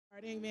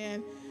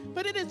Amen.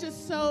 But it is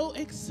just so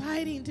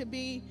exciting to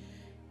be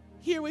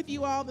here with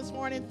you all this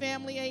morning,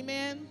 family.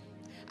 Amen.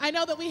 I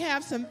know that we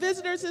have some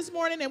visitors this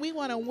morning, and we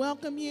want to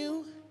welcome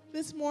you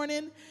this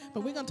morning,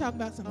 but we're going to talk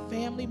about some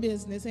family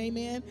business.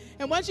 Amen.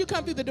 And once you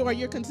come through the door,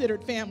 you're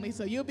considered family,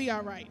 so you'll be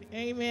all right.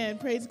 Amen.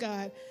 Praise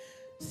God.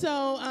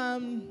 So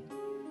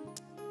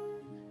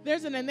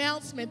there's an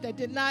announcement that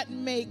did not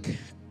make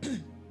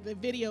the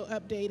video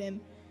update,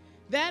 and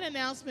that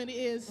announcement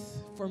is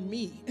for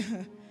me.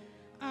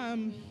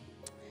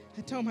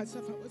 I told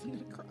myself I wasn't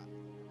going to cry.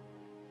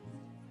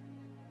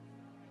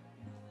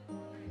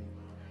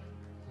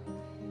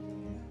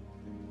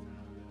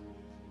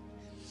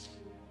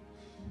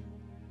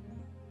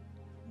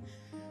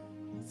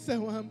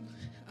 So, I'm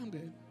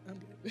good.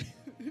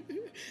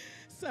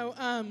 So,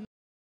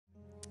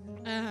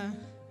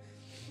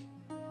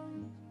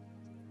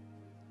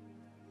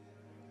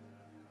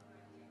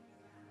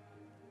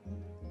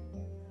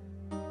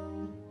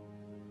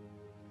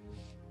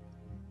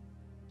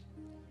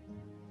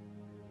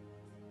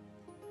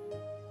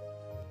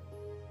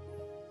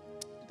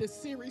 the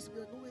series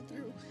we're going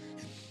through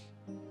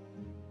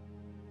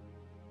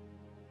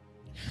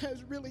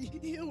has really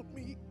healed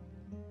me.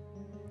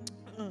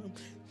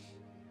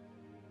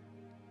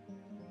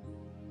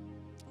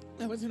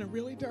 I was in a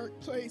really dark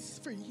place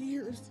for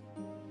years,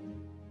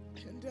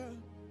 and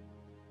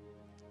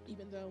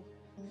even though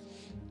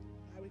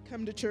I would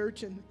come to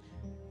church and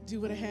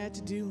do what I had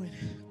to do and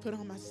put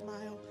on my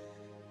smile,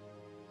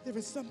 there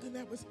was something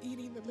that was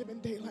eating the living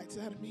daylights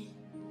out of me.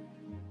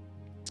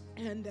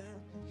 And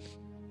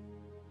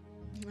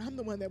I'm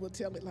the one that will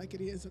tell it like it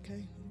is,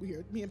 okay?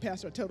 Me and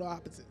Pastor are total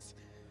opposites.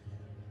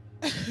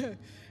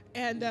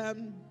 And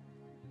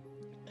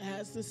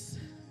as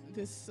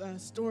this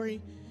story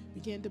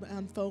began to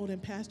unfold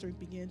and Pastor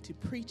began to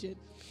preach it,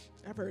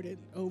 I've heard it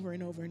over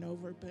and over and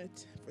over,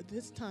 but for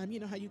this time,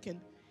 you know how you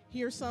can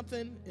hear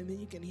something and then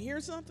you can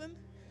hear something?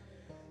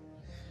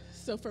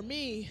 So for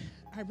me,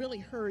 I really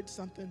heard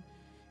something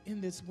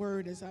in this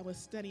word as I was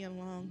studying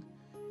along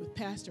with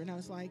Pastor, and I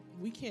was like,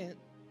 we can't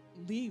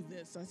leave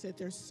this. I said,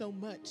 there's so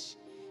much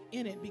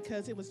in it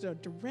because it was a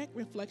direct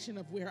reflection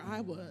of where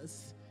I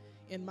was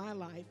in my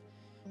life.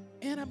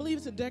 And I believe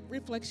it's a direct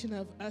reflection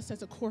of us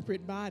as a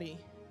corporate body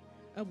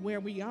of where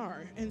we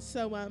are. And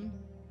so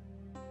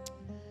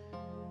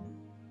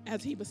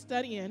as he was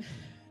studying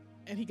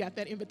and he got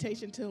that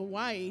invitation to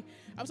Hawaii,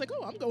 I was like,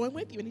 oh, I'm going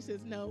with you. And he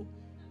says, no,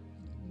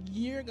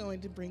 you're going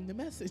to bring the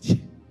message.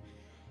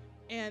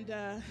 And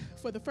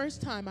for the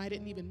first time, I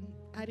didn't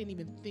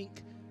even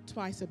think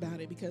twice about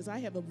it because I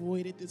have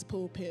avoided this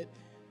pulpit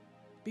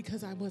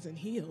because I wasn't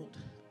healed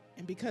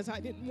and because I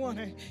didn't want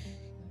to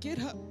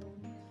get up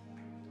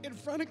in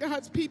front of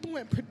God's people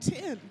and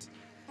pretend.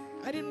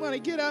 I didn't want to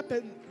get up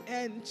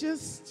and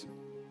just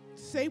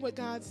say what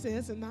God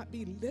says and not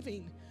be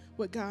living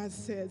what God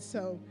said.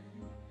 So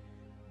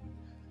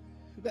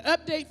the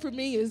update for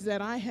me is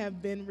that I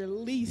have been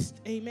released.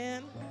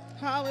 Amen.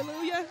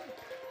 Hallelujah.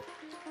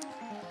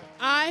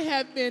 I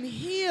have been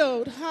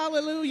healed.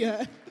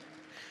 Hallelujah.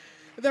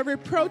 The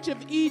reproach of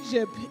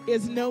Egypt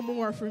is no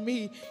more for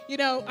me. You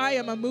know, I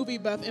am a movie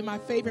buff, and my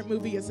favorite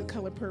movie is The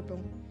Color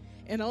Purple.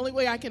 And the only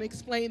way I can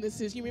explain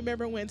this is, you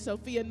remember when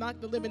Sophia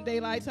knocked the living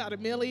daylights out of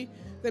Millie,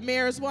 the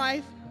mayor's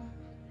wife?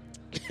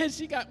 And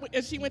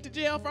she went to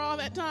jail for all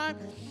that time.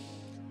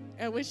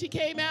 And when she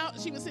came out,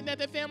 she was sitting at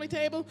that family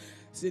table,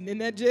 sitting in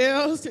that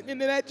jail.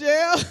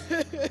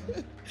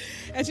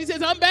 And she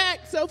says, I'm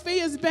back.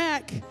 Sophia's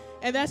back.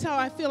 And that's how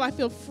I feel. I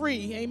feel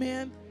free.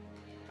 Amen.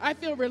 I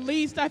feel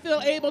released. I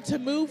feel able to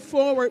move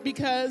forward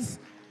because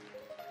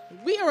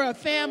we are a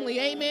family.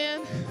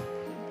 Amen.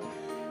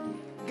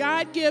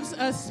 God gives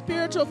us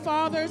spiritual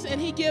fathers and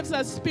he gives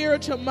us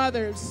spiritual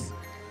mothers.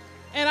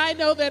 And I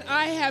know that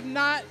I have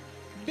not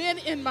been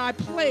in my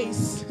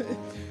place,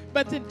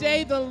 but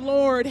today the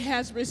Lord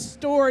has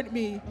restored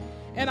me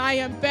and I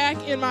am back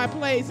in my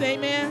place.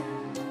 Amen.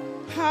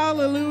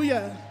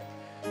 Hallelujah.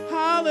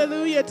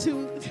 Hallelujah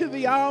to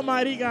the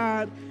Almighty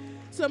God.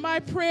 So my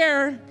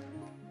prayer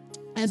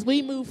as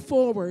we move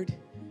forward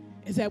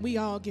is that we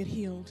all get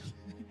healed.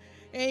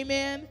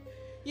 Amen.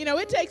 You know,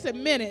 it takes a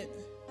minute.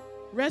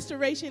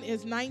 Restoration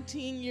is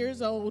 19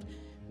 years old.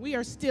 We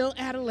are still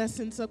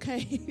adolescents,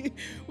 okay?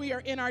 We are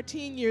in our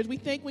teen years. We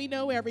think we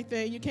know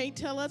everything. You can't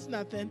tell us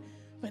nothing.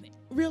 But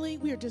really,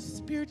 we are just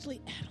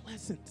spiritually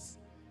adolescents.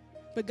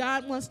 But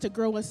God wants to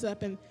grow us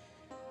up. And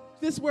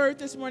this word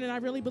this morning, I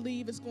really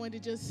believe is going to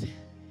just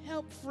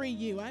help free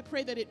you. I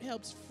pray that it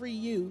helps free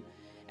you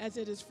as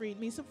it has freed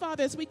me. So,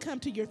 Father, as we come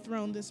to your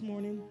throne this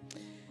morning,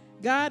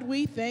 God,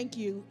 we thank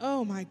you.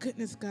 Oh, my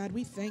goodness, God,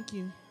 we thank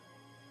you.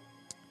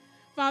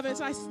 Father,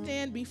 as I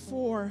stand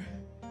before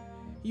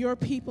your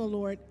people,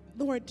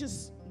 Lord,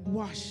 just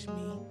wash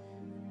me.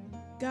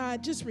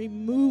 God, just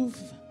remove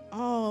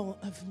all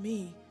of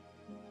me,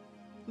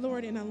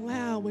 Lord, and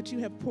allow what you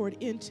have poured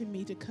into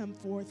me to come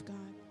forth, God,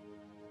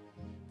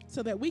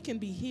 so that we can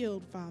be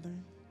healed, Father,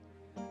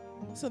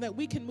 so that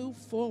we can move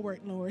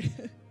forward, Lord,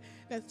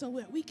 so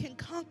that we can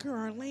conquer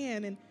our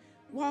land and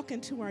walk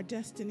into our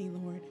destiny,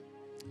 Lord.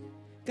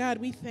 God,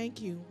 we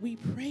thank you. We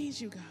praise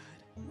you, God.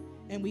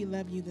 And we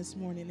love you this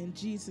morning. In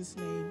Jesus'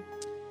 name,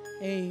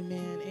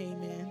 amen,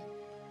 amen.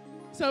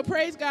 So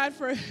praise God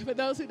for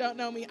those who don't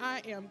know me.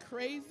 I am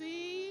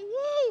crazy.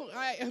 Woo!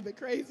 I am the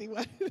crazy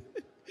one.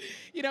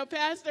 You know,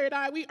 Pastor and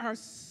I, we are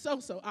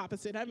so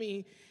opposite. I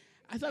mean,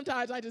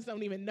 sometimes I just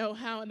don't even know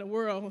how in the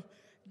world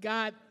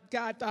God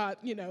thought,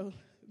 you know,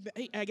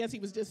 I guess he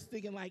was just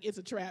thinking like it's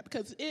a trap,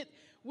 because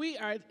we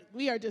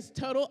are just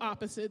total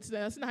opposites.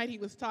 Last night he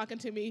was talking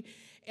to me,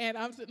 and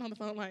I'm sitting on the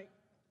phone like,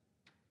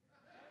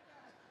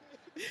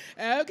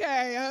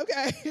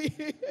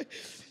 okay.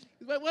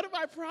 But one of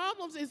my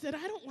problems is that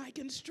I don't like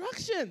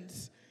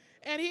instructions,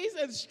 and he's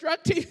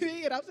instructing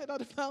me, and I'm sitting on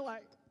the phone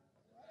like,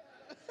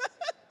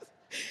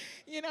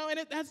 you know, and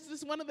that's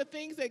just one of the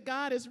things that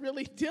God is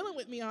really dealing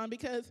with me on,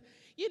 because,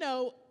 you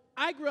know,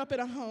 I grew up in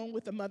a home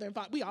with a mother and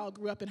father. We all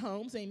grew up in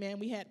homes, amen.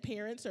 We had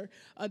parents or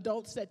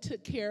adults that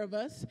took care of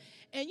us.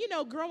 And, you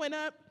know, growing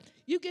up,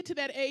 you get to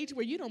that age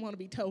where you don't want to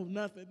be told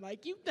nothing.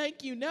 Like, you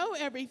think you know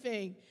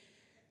everything.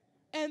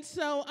 And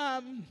so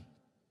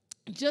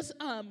just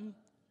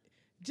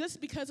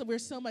because we're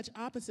so much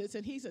opposites,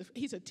 and he's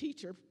a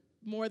teacher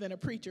more than a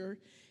preacher,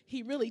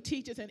 he really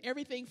teaches, and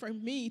everything for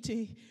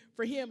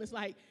him is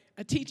like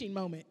a teaching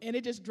moment, and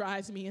it just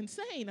drives me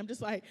insane. I'm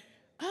just like,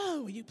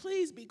 oh, will you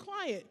please be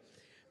quiet?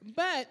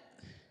 But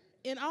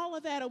in all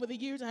of that over the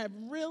years, I have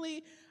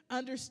really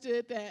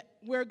understood that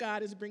where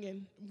God is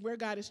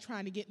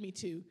trying to get me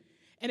to.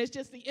 And it's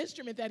just the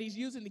instrument that he's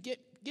using to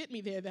get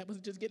me there that was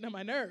just getting on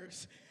my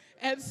nerves.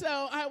 And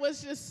so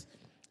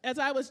as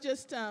I was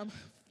just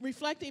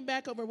reflecting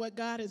back over what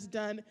God has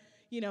done,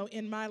 you know,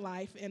 in my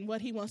life and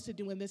what he wants to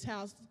do in this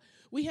house,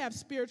 we have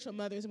spiritual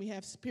mothers and we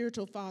have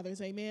spiritual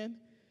fathers, amen?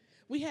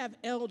 We have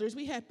elders.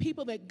 We have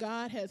people that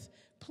God has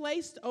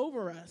placed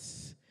over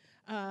us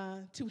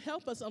to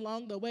help us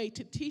along the way,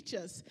 to teach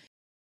us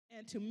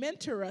and to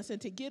mentor us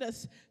and to get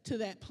us to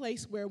that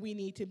place where we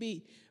need to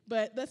be.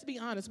 But let's be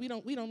honest, we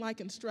don't like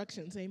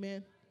instructions,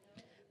 amen?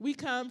 We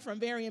come from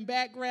varying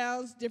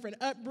backgrounds, different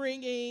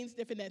upbringings,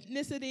 different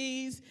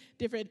ethnicities,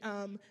 different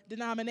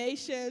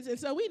denominations, and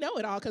so we know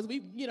it all because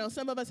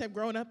some of us have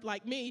grown up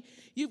like me.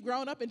 You've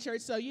grown up in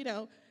church, so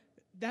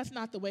that's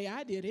not the way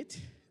I did it.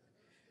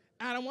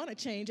 I don't want to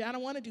change. I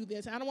don't want to do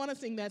this. I don't want to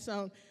sing that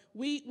song.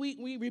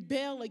 We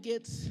rebel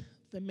against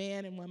the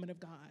man and woman of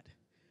God.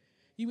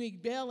 You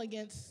rebel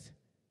against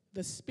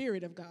the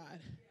Spirit of God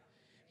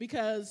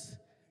because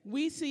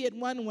we see it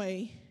one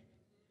way,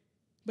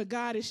 but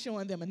God is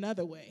showing them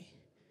another way.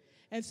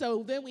 And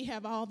so then we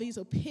have all these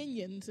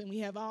opinions and we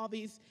have all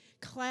these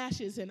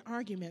clashes and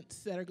arguments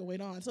that are going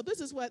on. So this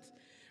is what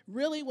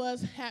really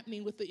was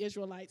happening with the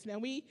Israelites. Now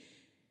we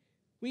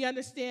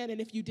understand,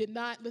 and if you did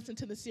not listen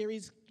to the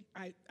series,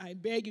 I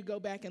beg you go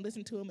back and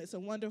listen to them. It's a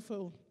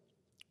wonderful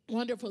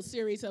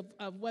series of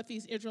what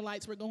these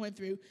Israelites were going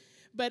through.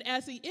 But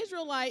as the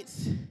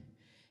Israelites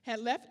had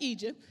left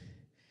Egypt,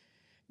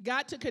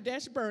 got to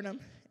Kadesh Barnea,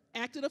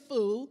 acted a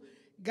fool,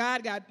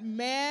 God got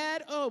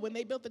mad. Oh, when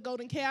they built the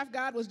golden calf,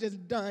 God was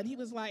just done.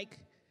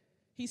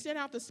 He sent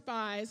out the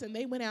spies, and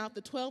they went out.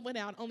 The 12 went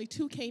out. Only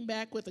 2 came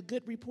back with a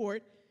good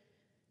report,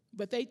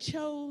 but they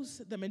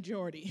chose the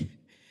majority.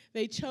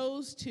 They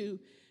chose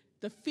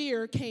the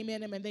fear came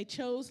in them, and they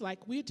chose, we're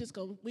going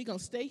to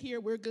stay here.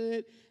 We're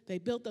good. They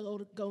built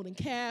the golden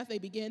calf. They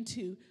began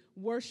to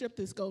worship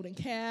this golden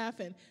calf,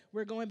 and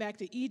we're going back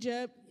to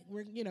Egypt.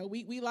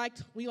 We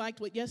liked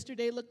what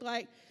yesterday looked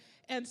like.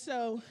 And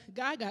so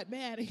God got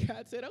mad, and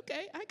God said,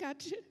 okay, I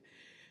got you.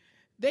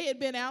 They had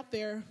been out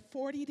there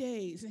 40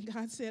 days, and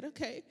God said,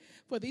 okay,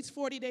 for these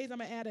 40 days, I'm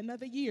going to add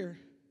another year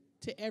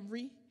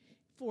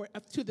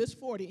to this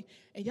 40,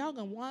 and y'all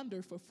going to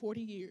wander for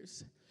 40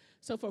 years.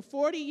 So for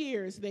 40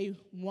 years, they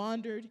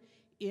wandered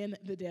in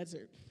the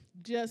desert,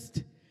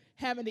 just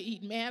having to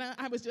eat manna.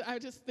 I was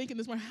just thinking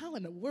this morning, how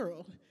in the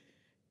world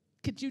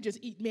could you just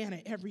eat manna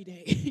every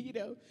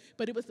day,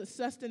 But it was the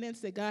sustenance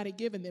that God had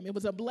given them. It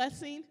was a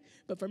blessing,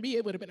 but for me,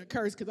 it would have been a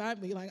curse because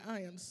I'd be like,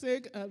 I am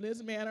sick of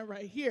this manna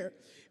right here.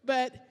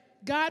 But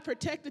God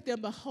protected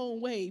them the whole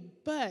way,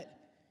 but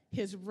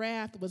his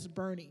wrath was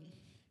burning.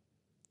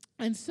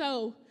 And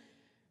so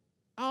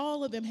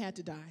all of them had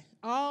to die.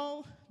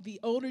 All the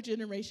older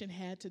generation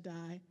had to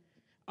die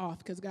off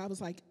because God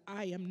was like,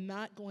 I am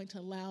not going to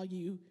allow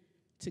you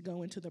to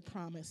go into the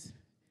promise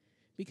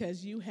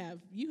because you have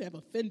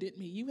offended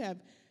me. You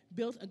have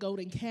built a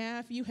golden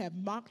calf. You have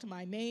mocked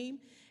my name.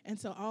 And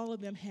so all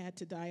of them had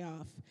to die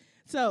off.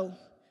 So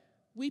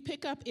we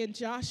pick up in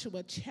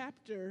Joshua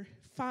chapter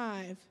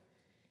 5,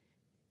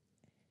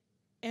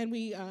 and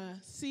we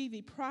see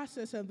the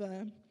process of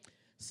the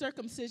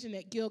circumcision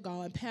at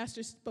Gilgal. And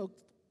Pastor spoke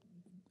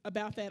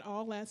about that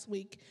all last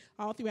week,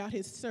 all throughout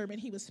his sermon.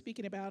 He was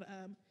speaking about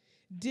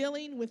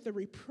dealing with the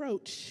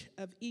reproach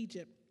of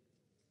Egypt.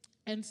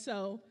 And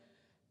so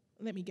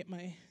let me get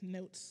my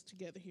notes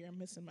together here. I'm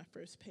missing my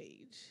first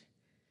page.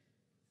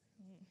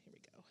 Here we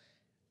go.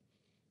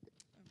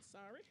 I'm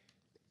sorry.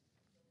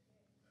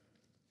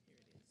 Here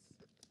it is.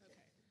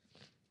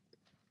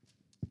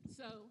 Okay.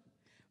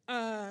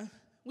 So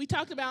we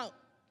talked about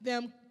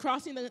them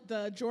crossing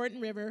the Jordan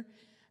River,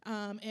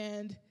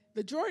 and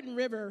the Jordan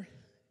River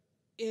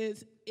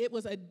it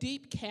was a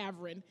deep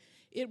cavern.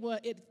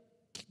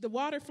 The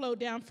water flowed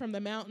down from the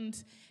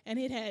mountains, and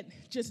it had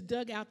just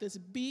dug out this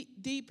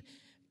deep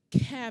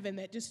cavern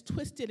that just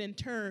twisted and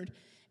turned,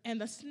 and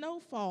the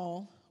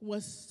snowfall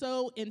was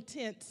so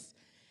intense,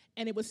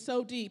 and it was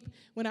so deep.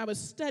 When I was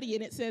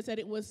studying, it says that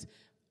it was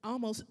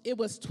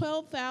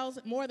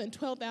 12,000, more than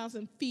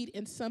 12,000 feet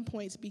in some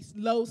points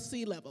below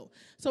sea level.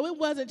 So it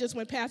wasn't just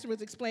when Pastor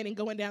was explaining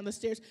going down the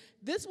stairs.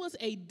 This was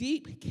a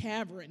deep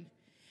cavern,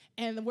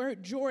 and the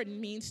word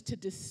Jordan means to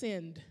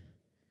descend.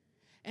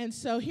 And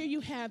so here you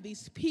have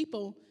these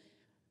people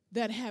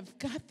that have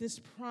got this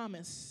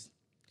promise,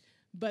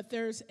 but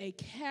there's a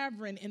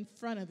cavern in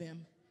front of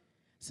them.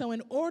 So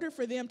in order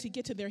for them to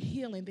get to their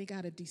healing, they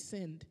got to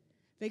descend.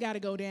 They got to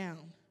go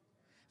down.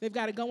 They've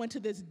got to go into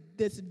this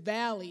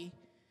valley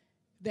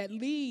that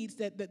leads,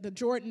 that the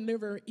Jordan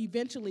River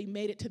eventually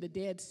made it to the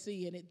Dead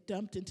Sea, and it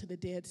dumped into the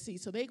Dead Sea.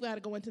 So they got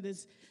to go into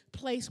this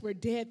place where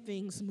dead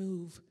things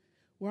move,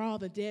 where all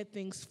the dead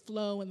things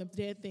flow and the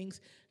dead things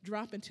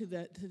drop into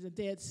the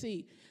Dead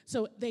Sea.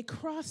 So they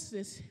crossed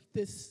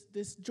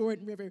this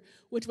Jordan River,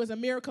 which was a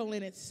miracle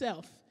in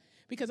itself,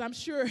 because I'm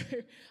sure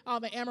all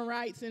the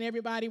Amorites and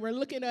everybody were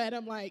looking at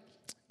them like,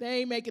 they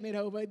ain't making it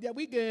over. Yeah,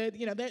 we good.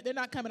 They're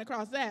not coming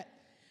across that.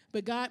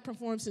 But God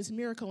performs this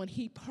miracle, and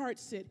he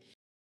parts it,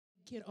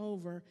 get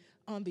over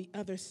on the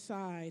other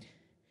side.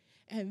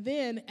 And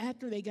then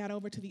after they got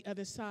over to the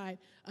other side,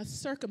 a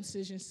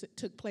circumcision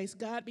took place.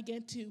 God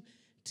began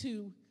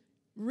to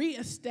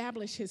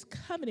reestablish his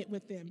covenant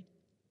with them.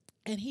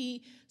 And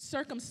he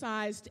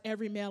circumcised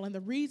every male. And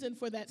the reason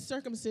for that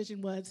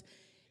circumcision was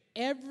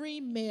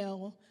every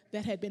male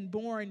that had been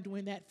born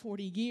during that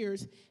 40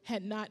 years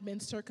had not been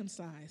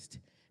circumcised.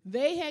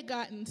 They had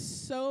gotten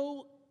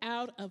so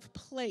out of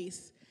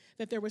place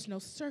that there was no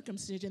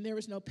circumcision, there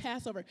was no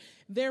Passover,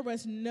 there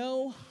was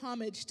no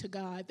homage to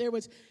God. They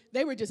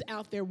were just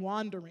out there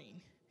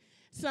wandering.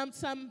 Some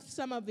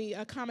of the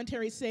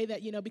commentaries say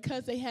that,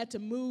 because they had to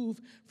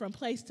move from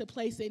place to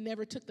place, they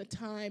never took the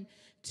time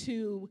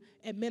to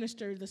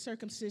administer the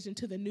circumcision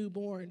to the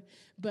newborn,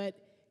 but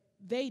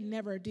they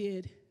never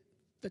did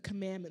the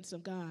commandments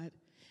of God.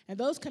 And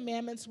those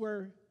commandments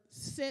were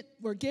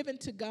given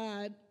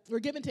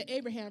to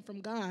Abraham from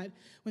God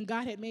when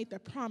God had made the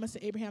promise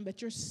to Abraham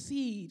that your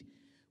seed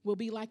will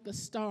be like the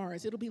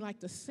stars. It'll be like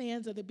the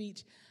sands of the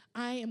beach.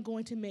 I am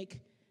going to make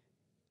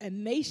a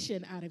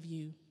nation out of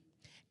you.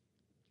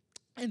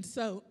 And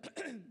so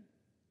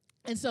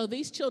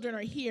these children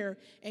are here,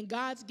 and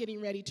God's getting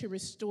ready to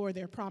restore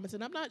their promise.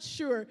 And I'm not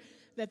sure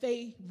that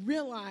they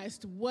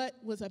realized what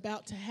was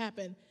about to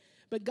happen,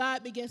 but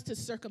God begins to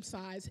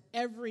circumcise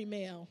every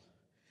male.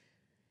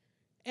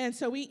 And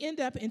so we end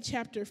up in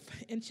chapter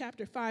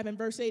 5 and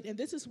verse 8, and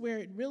this is where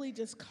it really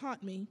just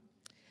caught me,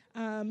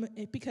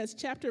 because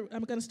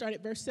I'm going to start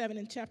at verse 7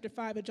 in chapter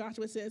 5 of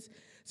Joshua. Says,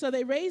 so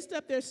they raised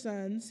up their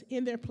sons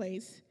in their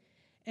place,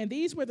 and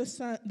these were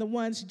the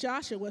ones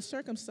Joshua was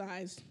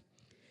circumcised.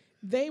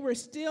 They were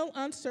still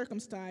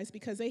uncircumcised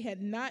because they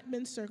had not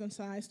been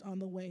circumcised on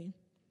the way.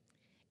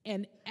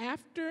 And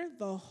after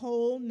the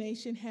whole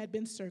nation had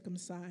been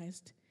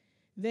circumcised,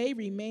 they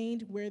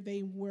remained where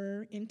they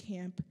were in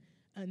camp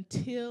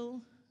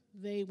until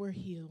they were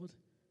healed.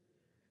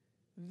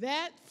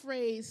 That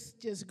phrase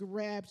just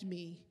grabbed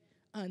me.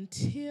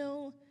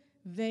 Until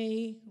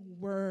they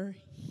were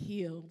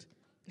healed.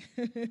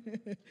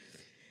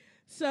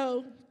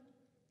 So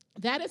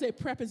that is a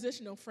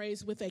prepositional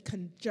phrase with a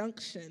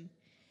conjunction.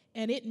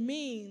 And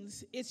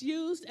it's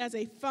used as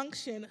a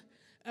function,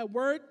 a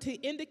word to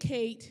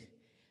indicate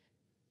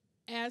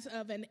as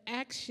of an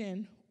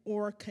action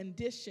or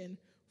condition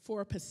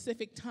for a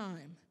specific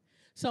time.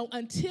 So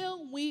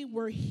until we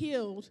were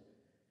healed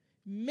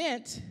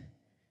meant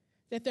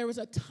that there was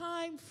a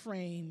time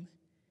frame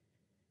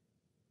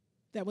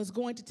that was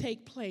going to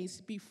take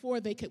place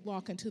before they could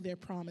walk into their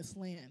promised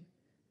land.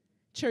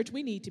 Church,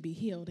 we need to be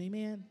healed,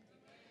 amen?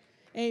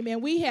 Amen.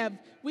 We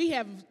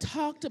have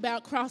talked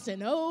about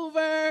crossing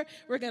over.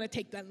 We're going to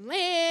take the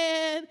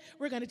land.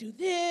 We're going to do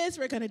this.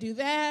 We're going to do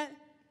that.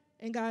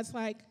 And God's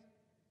like,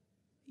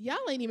 y'all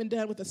ain't even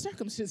done with the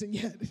circumcision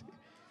yet.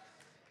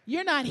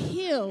 You're not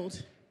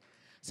healed.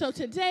 So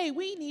today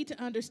we need to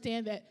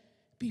understand that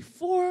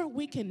before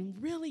we can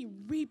really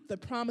reap the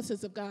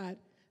promises of God,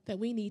 that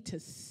we need to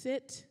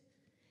sit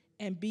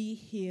and be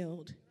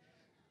healed.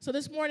 So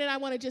this morning I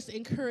want to just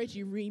encourage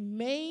you,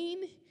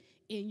 remain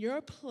in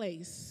your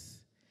place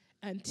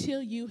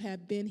until you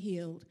have been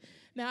healed.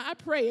 Now, I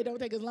pray it don't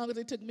take as long as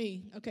it took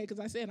me, okay, because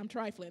I said I'm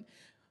trifling.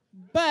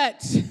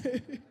 But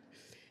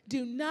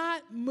do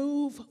not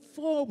move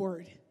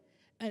forward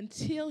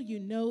until you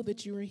know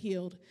that you are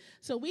healed.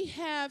 So we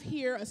have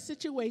here a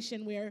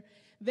situation where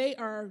they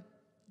are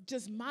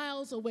just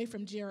miles away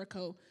from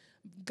Jericho.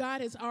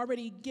 God has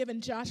already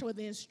given Joshua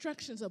the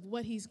instructions of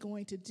what he's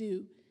going to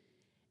do.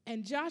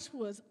 And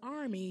Joshua's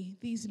army,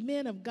 these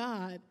men of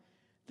God,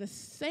 the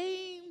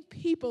same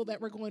people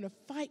that were going to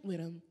fight with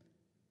him,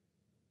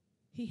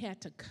 he had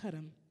to cut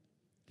them.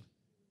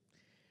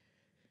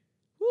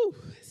 Whew.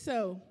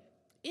 So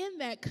in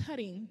that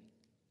cutting,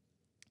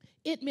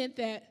 it meant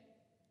that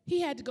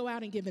he had to go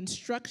out and give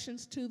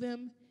instructions to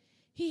them.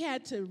 He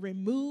had to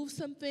remove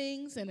some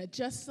things and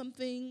adjust some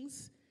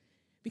things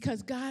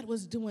because God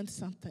was doing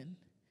something.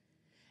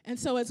 And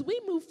so as we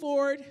move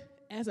forward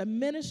as a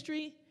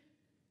ministry,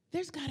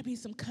 there's got to be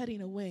some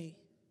cutting away.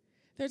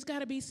 There's got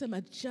to be some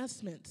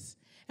adjustments.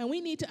 And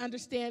we need to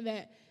understand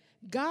that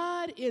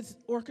God is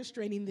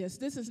orchestrating this.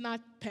 This is not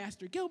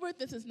Pastor Gilbert.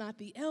 This is not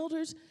the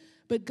elders.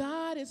 But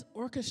God is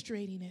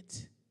orchestrating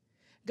it.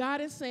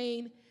 God is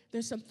saying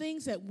there's some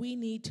things that we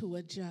need to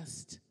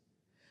adjust.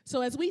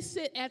 So as we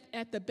sit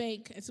at the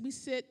bank, as we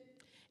sit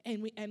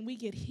and we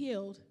get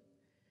healed,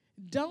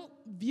 don't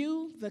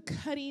view the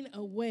cutting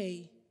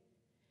away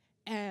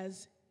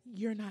as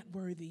you're not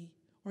worthy,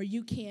 or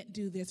you can't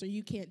do this, or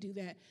you can't do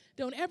that.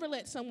 Don't ever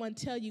let someone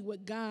tell you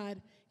what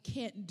God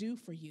can't do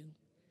for you.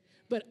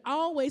 But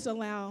always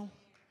allow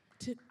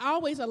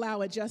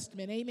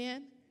adjustment,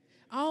 amen?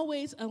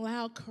 Always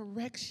allow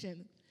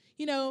correction.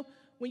 You know,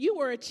 when you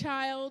were a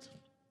child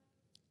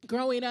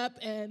growing up,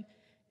 and,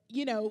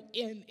 you know,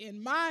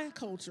 in my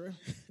culture,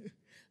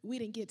 we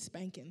didn't get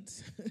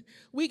spankings.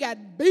 We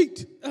got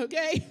beat,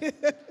 okay?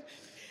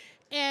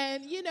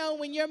 And, you know,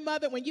 when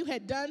you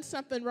had done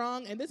something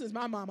wrong, and this is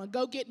my mama,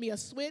 go get me a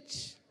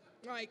switch,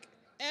 like,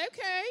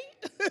 okay.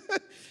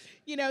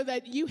 You know,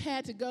 that you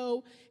had to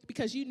go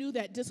because you knew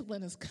that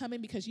discipline is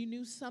coming, because you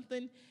knew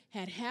something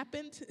had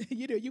happened.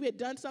 You know, you had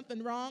done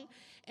something wrong,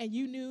 and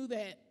you knew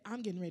that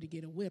I'm getting ready to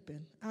get a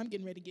whipping. I'm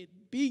getting ready to get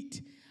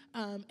beat.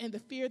 And the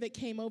fear that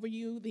came over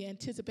you, the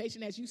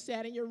anticipation as you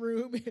sat in your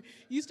room,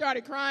 you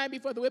started crying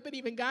before the whipping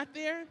even got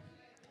there.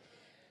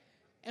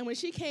 And when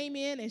she came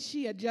in and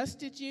she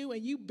adjusted you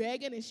and you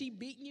begging and she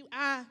beating you,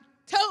 I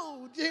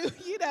told you,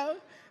 you know,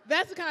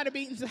 that's the kind of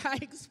beatings I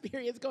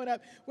experienced growing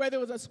up, whether it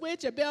was a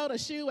switch, a belt, a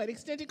shoe, an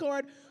extension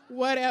cord,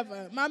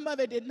 whatever. My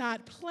mother did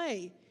not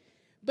play.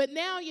 But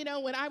now, you know,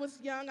 when I was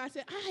young, I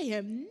said, I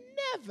am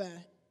never,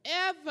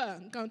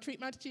 ever going to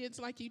treat my kids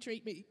like you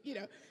treat me. You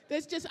know,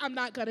 that's just, I'm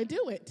not going to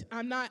do it.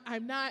 I'm not,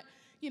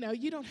 you know,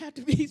 you don't have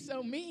to be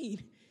so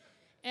mean.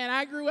 And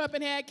I grew up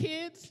and had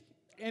kids.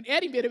 And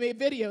Eddie made a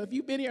video. If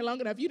you've been here long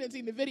enough, you didn't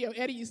see the video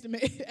Eddie used to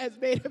make has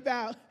made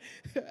about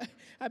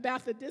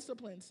the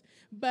disciplines.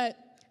 But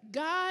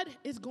God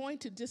is going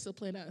to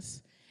discipline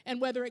us.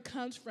 And whether it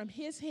comes from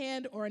his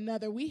hand or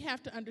another, we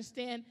have to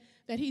understand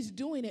that he's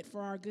doing it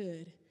for our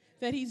good.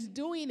 That he's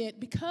doing it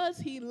because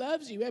he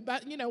loves you.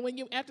 About, you know, when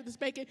you, after the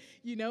spanking,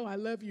 you know, I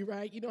love you,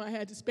 right? You know, I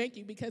had to spank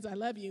you because I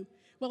love you.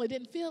 Well, it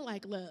didn't feel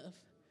like love.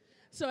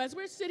 So as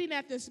we're sitting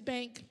at this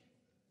bank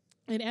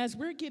and as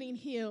we're getting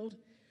healed,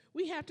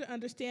 we have to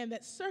understand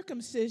that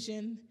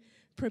circumcision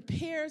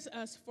prepares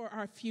us for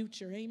our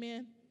future,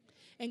 amen?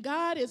 And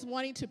God is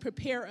wanting to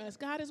prepare us.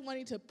 God is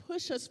wanting to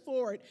push us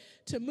forward,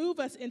 to move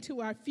us into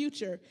our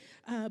future.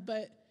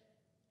 But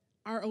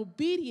our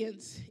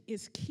obedience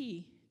is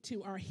key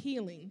to our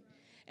healing.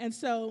 And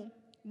so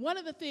one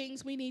of the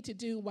things we need to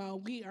do while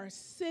we are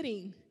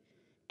sitting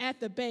at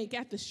the bank,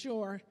 at the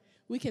shore,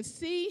 we can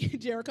see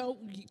Jericho.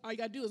 All you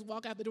got to do is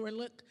walk out the door and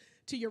look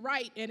to your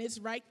right, and it's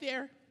right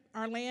there.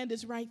 Our land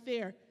is right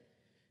there.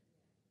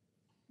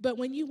 But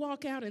when you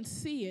walk out and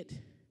see it,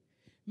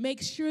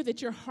 make sure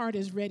that your heart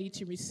is ready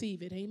to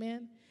receive it,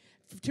 amen?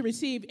 To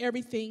receive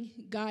everything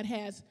God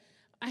has.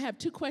 I have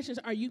two questions.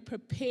 Are you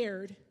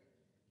prepared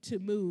to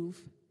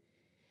move?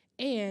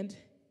 And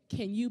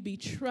can you be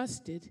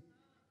trusted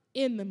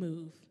in the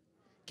move?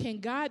 Can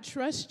God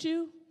trust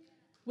you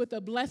with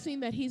a blessing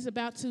that he's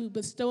about to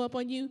bestow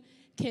upon you?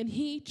 Can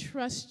he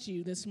trust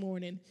you this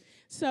morning?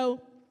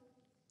 So,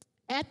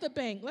 at the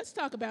bank, let's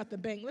talk about the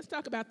bank. Let's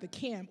talk about the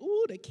camp.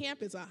 Ooh, the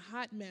camp is a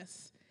hot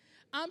mess.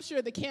 I'm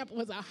sure the camp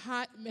was a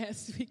hot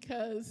mess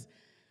because,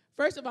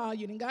 first of all,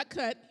 you done got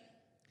cut.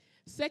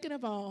 Second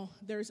of all,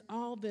 there's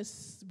all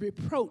this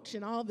reproach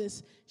and all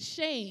this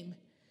shame.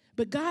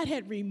 But God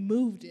had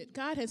removed it.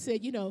 God had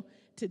said, you know,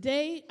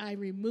 today I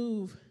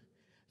remove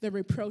the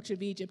reproach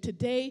of Egypt.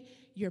 Today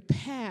your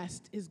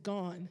past is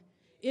gone.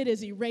 It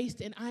is erased,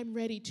 and I'm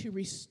ready to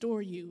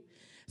restore you.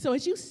 So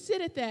as you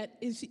sit at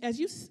that,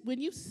 when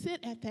you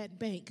sit at that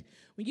bank,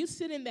 when you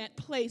sit in that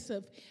place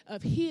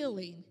of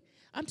healing,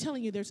 I'm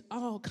telling you, there's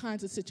all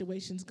kinds of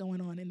situations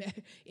going on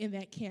in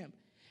that camp.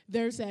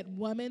 There's that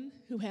woman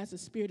who has the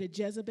spirit of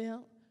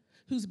Jezebel,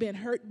 who's been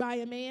hurt by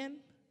a man,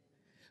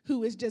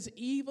 who is just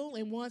evil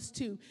and wants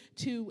to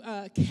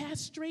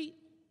castrate.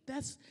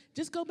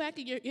 Just go back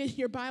in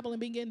your Bible and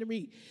begin to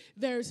read.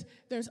 There's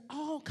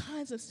all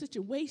kinds of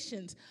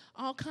situations,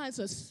 all kinds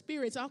of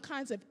spirits, all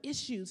kinds of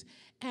issues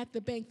at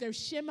the bank. There's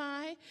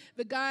Shimei,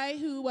 the guy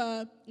who,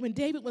 when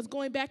David was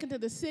going back into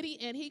the city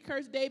and he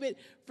cursed David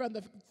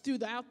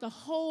throughout the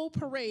whole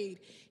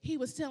parade, he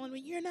was telling me,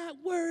 you're not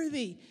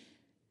worthy.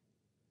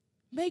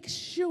 Make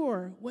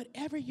sure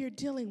whatever you're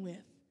dealing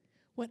with,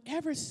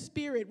 whatever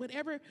spirit,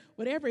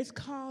 whatever is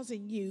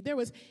causing you. There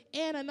was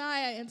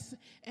Ananias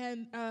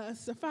and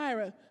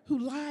Sapphira who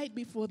lied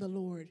before the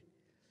Lord.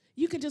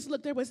 You can just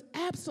look. There was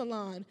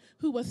Absalom,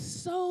 who was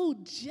so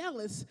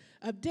jealous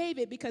of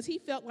David because he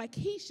felt like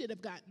he should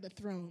have gotten the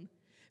throne,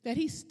 that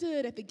he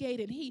stood at the gate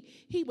and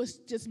he was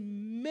just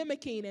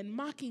mimicking and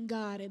mocking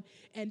God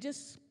and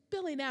just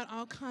spilling out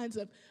all kinds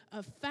of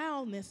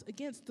foulness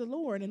against the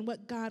Lord and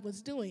what God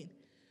was doing.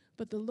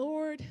 But the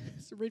Lord's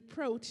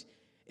reproach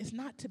is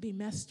not to be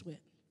messed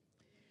with.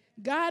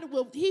 God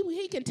will,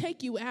 he can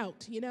take you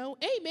out, you know.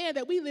 Amen,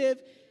 that we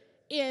live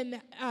in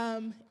AD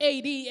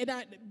and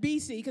not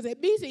BC, because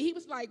at BC he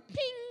was like,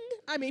 ping.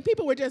 I mean,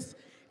 people were just,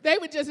 they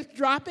would just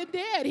drop it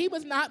dead. He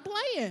was not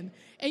playing.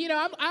 And, you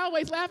know, I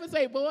always laugh and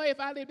say, boy, if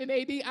I lived in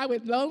AD, I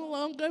would no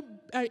longer,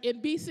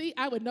 in BC,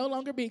 I would no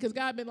longer be, because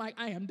God been like,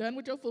 I am done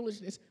with your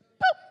foolishness.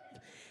 Boop.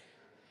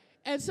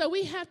 And so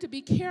we have to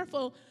be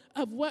careful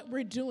of what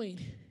we're doing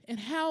and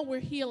how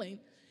we're healing.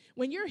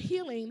 When you're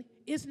healing,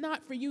 it's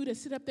not for you to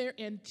sit up there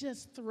and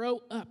just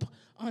throw up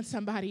on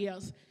somebody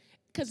else.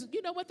 Because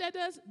you know what that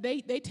does?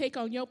 They take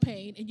on your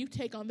pain, and you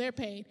take on their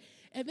pain.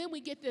 And then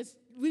we get this,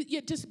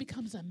 it just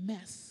becomes a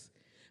mess.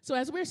 So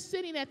as we're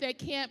sitting at that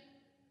camp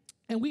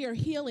and we are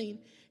healing,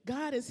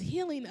 God is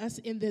healing us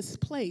in this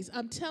place.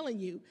 I'm telling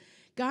you,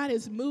 God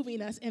is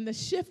moving us, and the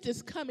shift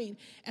is coming,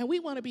 and we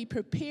want to be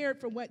prepared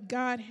for what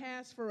God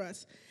has for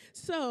us.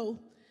 So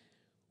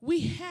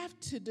we have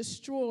to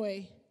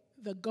destroy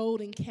the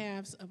golden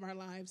calves of our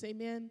lives.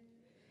 Amen?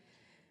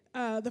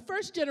 The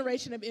first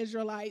generation of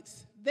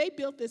Israelites, they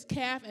built this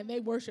calf, and they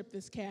worshiped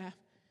this calf.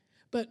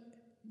 But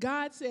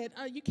God said,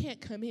 oh, you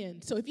can't come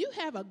in. So if you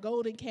have a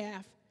golden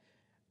calf,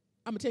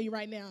 I'm going to tell you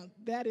right now,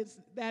 that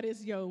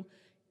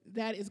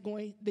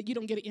you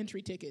don't get an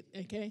entry ticket,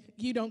 okay?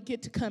 You don't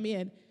get to come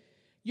in.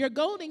 Your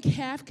golden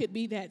calf could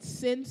be that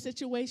sin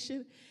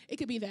situation. It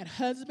could be that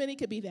husband. It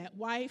could be that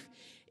wife.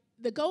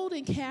 The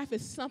golden calf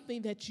is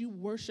something that you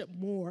worship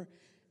more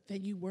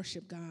than you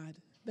worship God.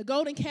 The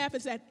golden calf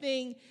is that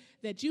thing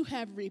that you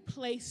have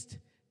replaced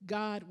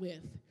God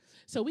with.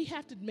 So we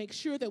have to make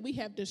sure that we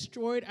have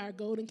destroyed our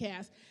golden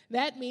calves.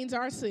 That means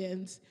our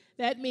sins.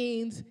 That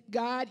means,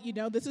 God, you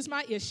know, this is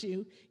my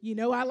issue. You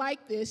know, I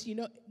like this. You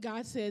know,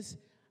 God says,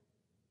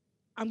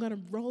 I'm going to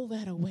roll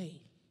that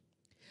away.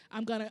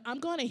 I'm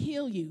going to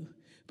heal you,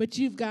 but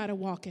you've got to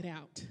walk it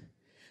out.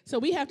 So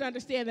we have to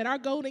understand that our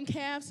golden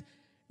calves,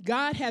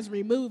 God has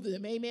removed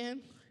them.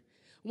 Amen.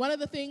 One of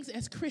the things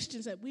as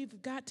Christians that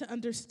we've got to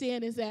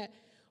understand is that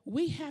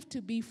we have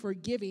to be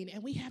forgiving,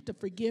 and we have to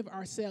forgive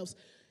ourselves.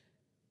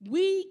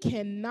 We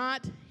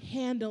cannot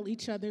handle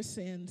each other's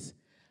sins.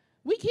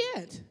 We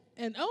can't.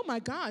 And oh my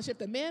gosh, if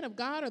the man of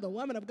God or the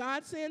woman of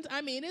God sins,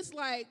 I mean, it's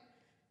like,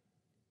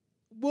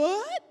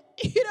 what?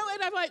 You know,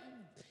 and I'm like,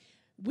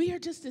 we are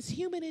just as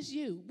human as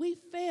you. We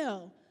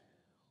fail.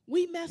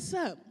 We mess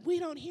up. We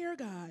don't hear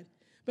God.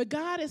 But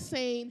God is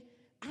saying,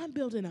 I'm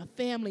building a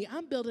family.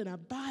 I'm building a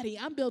body.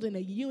 I'm building a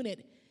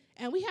unit.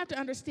 And we have to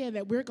understand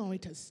that we're going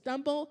to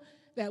stumble,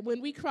 that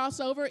when we cross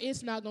over,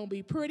 it's not going to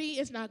be pretty.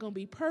 It's not going to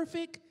be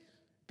perfect,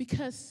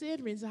 because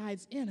sin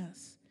resides in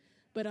us.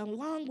 But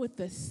along with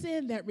the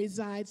sin that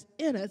resides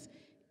in us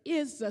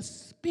is the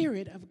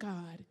Spirit of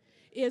God,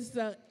 is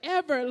the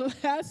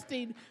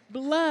everlasting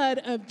blood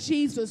of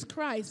Jesus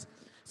Christ.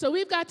 So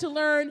we've got to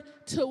learn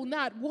to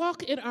not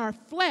walk in our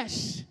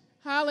flesh,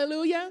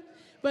 hallelujah,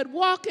 but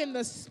walk in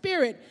the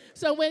Spirit.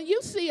 So when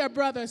you see a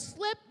brother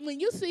slip, when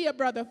you see a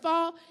brother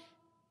fall,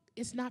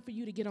 it's not for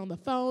you to get on the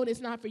phone. It's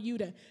not for you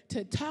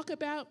to talk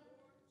about,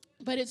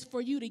 but it's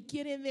for you to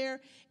get in there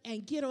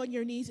and get on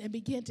your knees and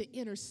begin to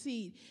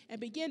intercede and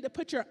begin to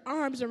put your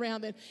arms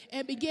around them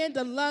and begin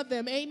to love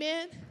them.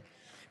 Amen?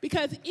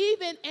 Because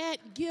even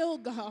at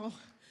Gilgal,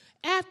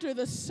 after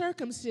the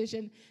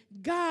circumcision,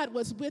 God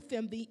was with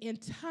them the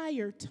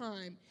entire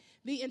time.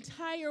 The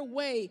entire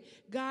way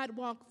God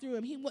walked through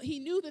them. He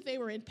knew that they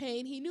were in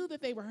pain. He knew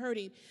that they were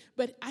hurting.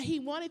 But he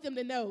wanted them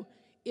to know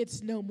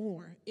it's no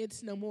more.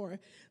 It's no more.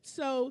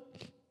 So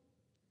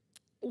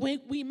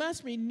we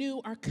must renew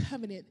our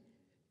covenant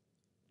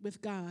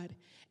with God.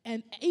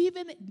 And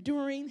even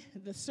during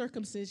the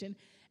circumcision,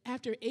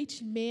 after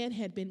each man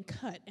had been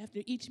cut, after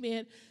each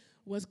man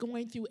was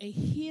going through a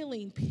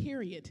healing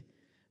period,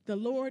 the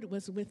Lord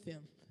was with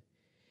them.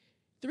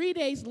 3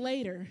 days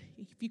later,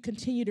 if you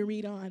continue to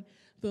read on,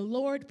 the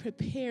Lord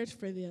prepared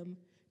for them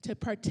to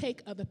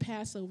partake of the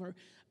Passover,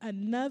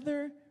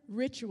 another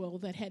ritual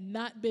that had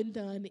not been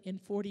done in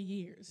 40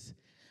 years,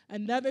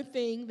 another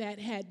thing that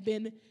had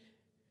been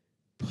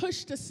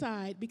pushed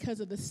aside because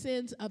of the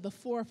sins of the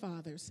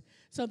forefathers.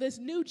 So this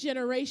new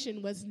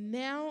generation was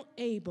now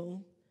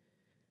able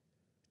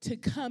to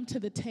come to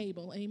the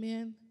table.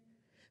 Amen.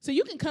 So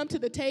you can come to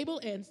the table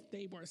and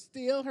they were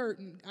still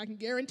hurting. I can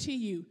guarantee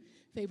you.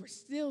 They were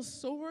still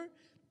sore.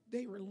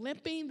 They were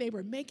limping. They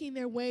were making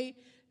their way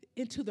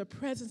into the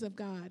presence of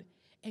God.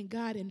 And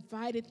God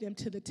invited them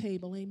to the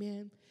table.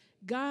 Amen.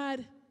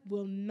 God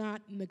will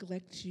not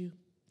neglect you.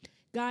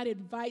 God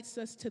invites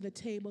us to the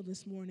table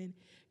this morning.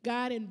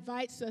 God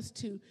invites us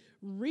to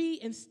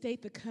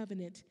reinstate the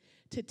covenant,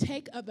 to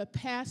take of the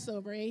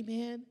Passover.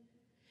 Amen.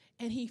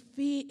 And he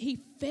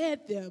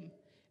fed them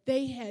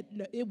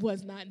it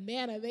was not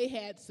manna, they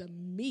had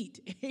some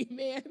meat,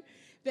 amen.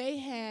 They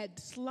had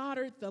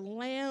slaughtered the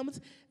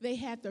lambs, they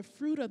had the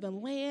fruit of the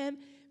land,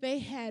 they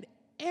had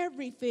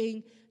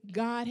everything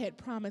God had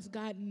promised.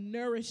 God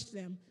nourished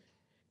them,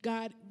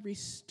 God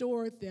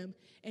restored them,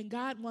 and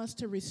God wants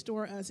to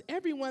restore us.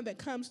 Everyone that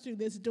comes through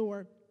this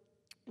door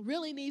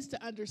really needs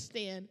to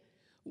understand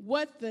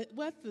what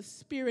the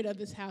spirit of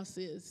this house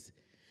is.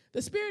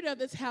 The spirit of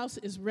this house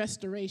is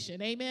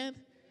restoration, amen?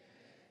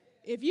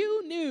 If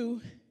you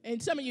knew,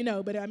 and some of you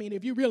know, but I mean,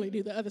 if you really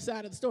knew the other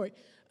side of the story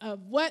of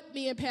what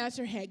me and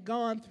Pastor had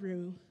gone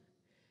through,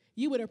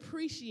 you would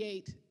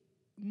appreciate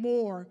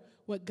more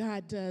what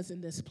God does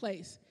in this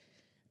place.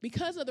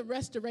 Because of the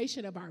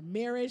restoration of our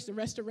marriage, the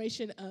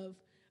restoration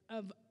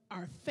of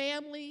our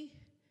family,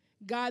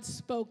 God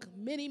spoke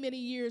many, many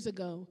years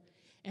ago,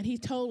 and he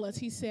told us,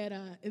 he said,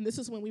 and this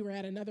is when we were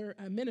at another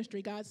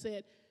ministry, God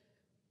said,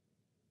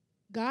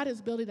 God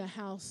is building a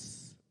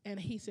house, and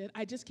he said,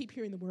 I just keep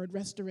hearing the word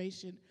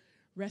restoration,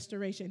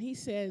 restoration. He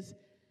says,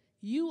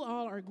 you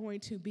all are going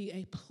to be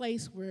a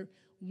place where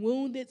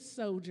wounded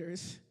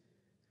soldiers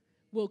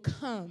will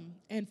come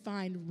and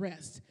find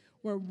rest,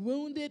 where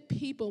wounded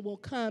people will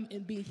come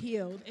and be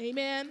healed,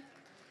 amen?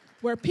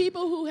 Where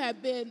people who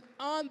have been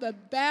on the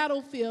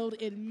battlefield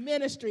in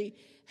ministry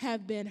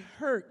have been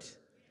hurt,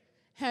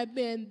 have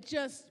been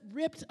just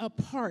ripped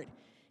apart.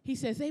 He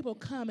says they will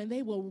come and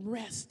they will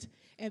rest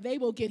and they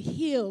will get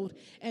healed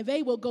and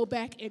they will go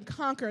back and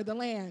conquer the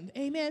land.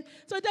 Amen.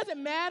 So it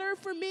doesn't matter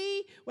for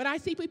me when I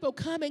see people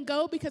come and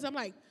go, because I'm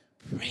like,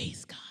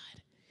 praise God.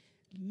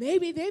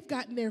 Maybe they've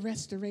gotten their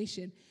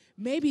restoration.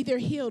 Maybe they're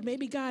healed.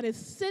 Maybe God is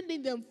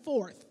sending them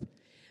forth.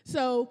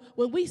 So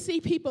when we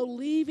see people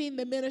leaving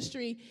the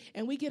ministry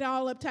and we get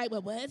all uptight,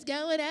 well, what's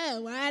going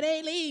on? Why are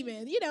they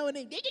leaving? You know, and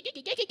then,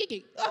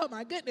 oh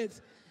my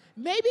goodness.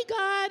 Maybe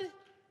God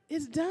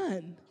is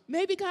done.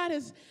 Maybe God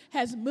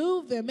has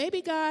moved them.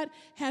 Maybe God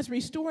has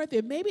restored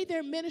them. Maybe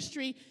their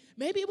ministry,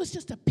 maybe it was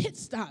just a pit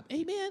stop.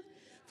 Amen.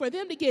 For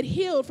them to get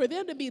healed, for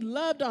them to be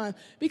loved on.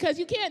 Because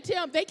they can't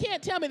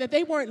tell me that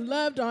they weren't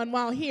loved on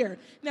while here.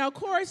 Now, of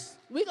course,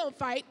 we're going to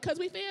fight because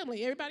we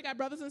family. Everybody got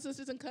brothers and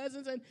sisters and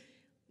cousins, and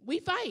we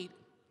fight.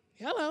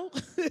 Hello.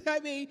 I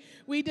mean,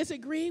 we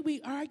disagree,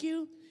 we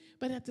argue,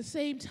 but at the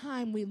same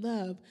time, we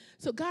love.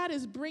 So God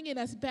is bringing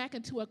us back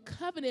into a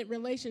covenant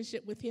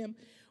relationship with him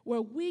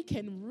where we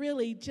can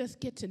really just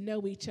get to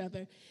know each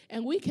other,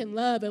 and we can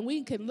love, and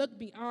we can look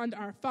beyond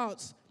our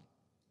faults.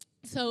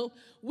 So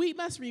we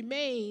must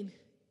remain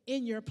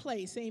in your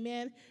place,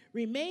 amen?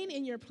 Remain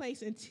in your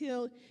place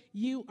until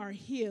you are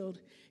healed.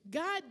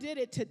 God did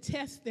it to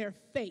test their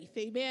faith,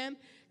 amen?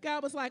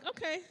 God was like,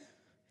 okay,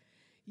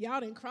 y'all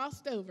done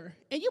crossed over.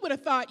 And you would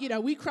have thought,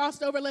 we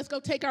crossed over, let's go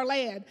take our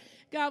land.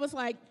 God was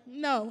like,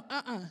 no,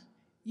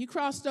 you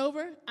crossed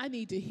over, I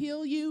need to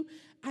heal you.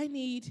 I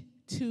need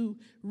to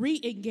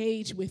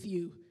re-engage with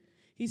you.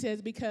 He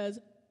says, because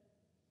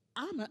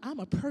I'm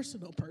a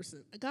personal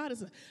person.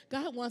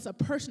 God wants a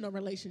personal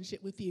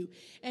relationship with you.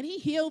 And he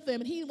healed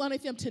them, and he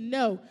wanted them to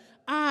know,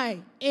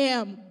 I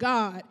am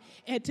God.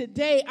 And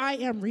today I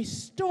am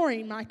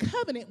restoring my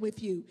covenant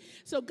with you.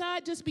 So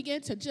God just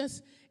began to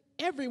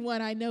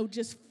everyone I know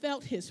just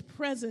felt his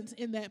presence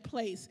in that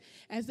place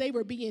as they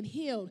were being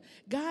healed.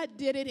 God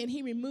did it, and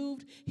he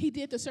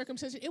did the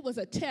circumcision. It was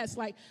a test,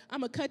 like,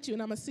 I'm going to cut you,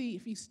 and I'm going to see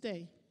if you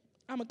stay.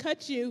 I'm going to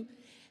cut you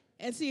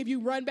and see if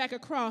you run back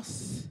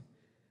across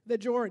the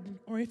Jordan,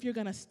 or if you're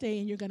going to stay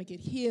and you're going to get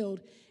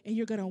healed and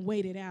you're going to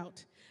wait it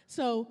out.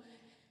 So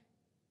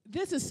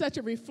this is such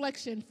a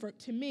reflection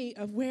to me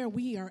of where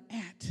we are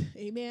at.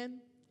 Amen.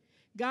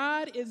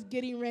 God is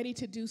getting ready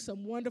to do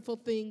some wonderful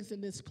things in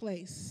this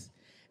place,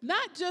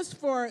 not just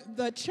for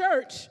the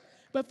church,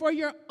 but for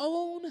your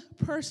own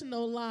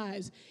personal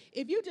lives.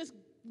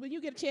 When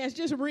you get a chance,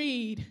 just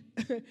read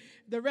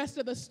the rest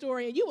of the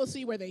story, and you will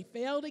see where they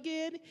failed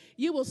again.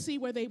 You will see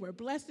where they were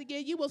blessed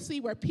again. You will see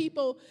where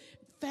people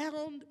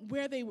found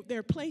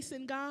their place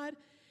in God.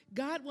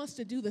 God wants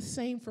to do the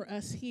same for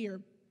us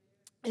here.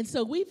 And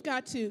so we've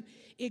got to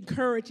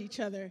encourage each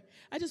other.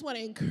 I just want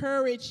to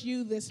encourage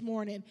you this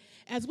morning.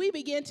 As we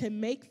begin to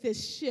make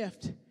this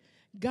shift,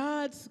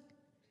 God's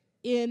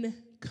in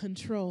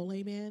control,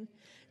 amen?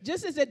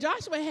 Just as that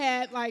Joshua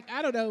had,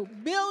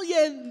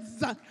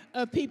 millions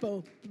of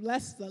people,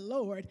 bless the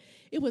Lord.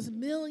 It was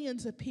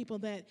millions of people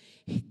that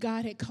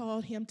God had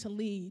called him to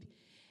lead.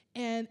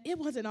 And it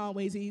wasn't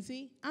always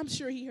easy. I'm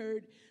sure he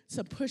heard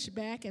some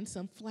pushback and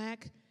some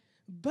flack,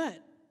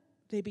 but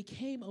they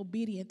became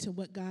obedient to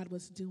what God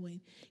was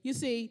doing. You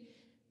see,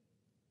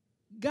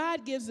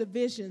 God gives a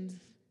vision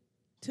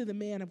to the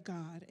man of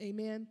God,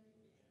 amen?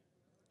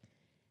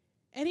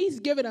 And he's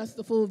given us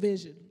the full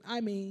vision. I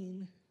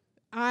mean,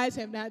 eyes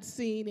have not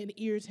seen and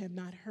ears have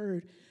not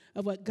heard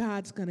of what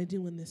God's going to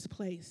do in this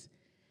place.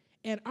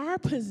 And our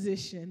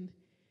position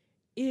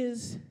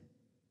is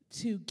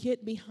to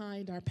get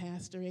behind our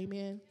pastor,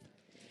 amen?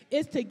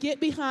 It's to get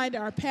behind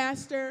our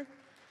pastor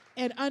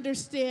and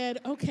understand,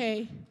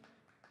 okay,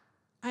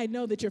 I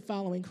know that you're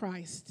following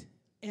Christ.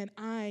 and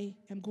I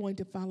am going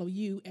to follow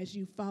you as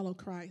you follow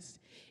Christ.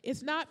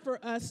 It's not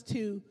for us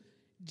to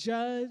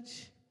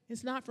judge.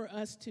 It's not for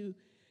us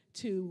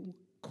to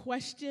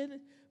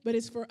question, but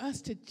it's for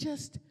us to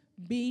just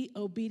be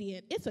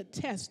obedient. It's a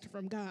test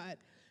from God.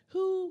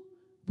 Who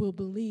will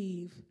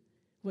believe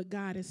what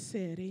God has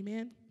said?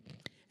 Amen.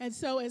 And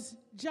so as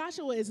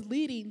Joshua is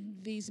leading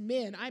these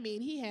men, I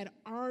mean, he had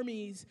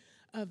armies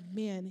of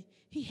men.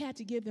 He had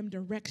to give them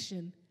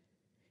direction.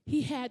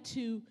 He had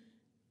to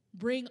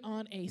bring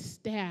on a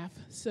staff,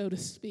 so to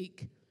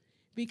speak,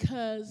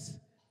 because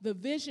the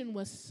vision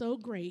was so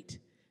great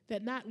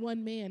that not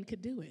one man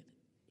could do it.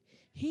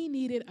 He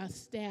needed a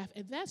staff,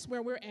 and that's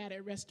where we're at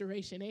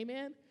Restoration,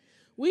 amen?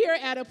 We are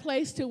at a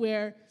place to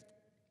where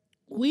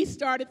we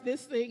started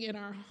this thing in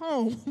our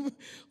home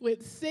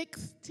with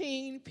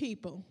 16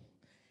 people.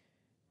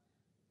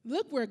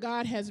 Look where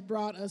God has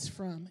brought us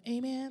from,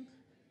 amen?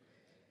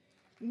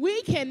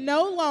 We can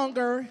no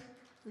longer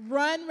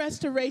run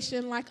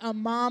Restoration like a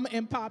mom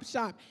and pop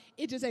shop.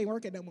 It just ain't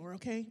working no more,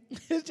 okay?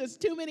 It's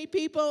just too many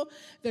people.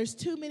 There's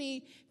too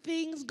many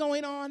things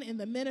going on in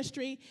the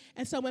ministry.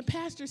 And so when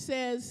Pastor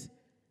says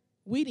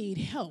we need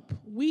help,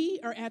 we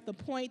are at the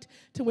point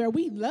to where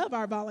we love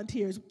our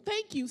volunteers.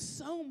 Thank you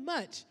so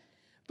much.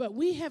 But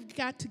we have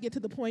got to get to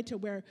the point to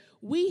where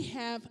we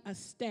have a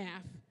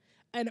staff,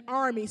 an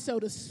army, so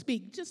to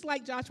speak. Just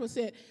like Joshua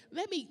said,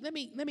 let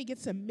me get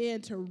some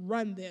men to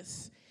run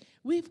this.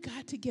 We've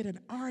got to get an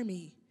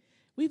army.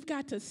 We've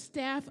got to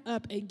staff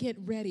up and get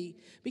ready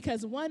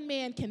because one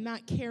man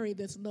cannot carry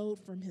this load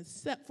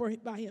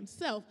by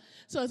himself.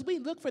 So as we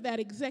look for that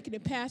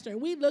executive pastor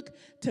and we look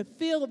to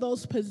fill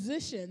those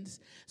positions,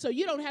 so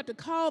you don't have to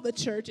call the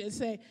church and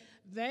say,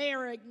 they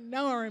are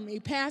ignoring me.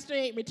 Pastor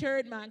ain't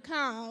returned my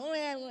call.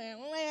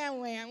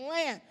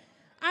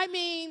 I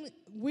mean,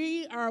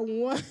 we are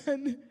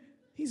one.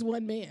 He's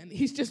one man.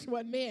 He's just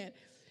one man.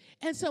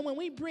 And so when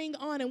we bring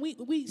on and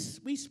we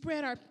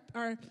spread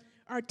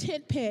our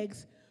tent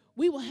pegs,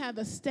 we will have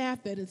a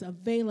staff that is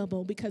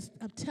available because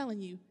I'm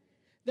telling you,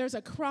 there's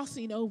a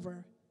crossing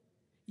over.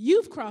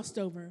 You've crossed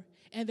over,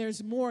 and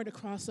there's more to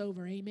cross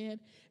over, amen?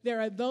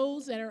 There are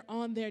those that are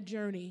on their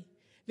journey.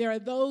 There are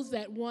those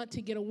that want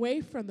to get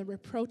away from the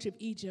reproach of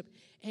Egypt,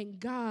 and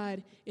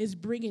God is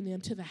bringing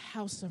them to the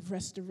house of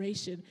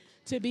restoration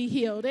to be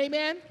healed,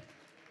 amen?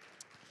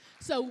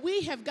 So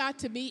we have got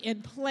to be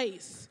in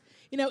place.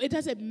 You know, it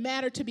doesn't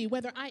matter to me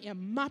whether I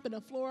am mopping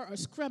a floor or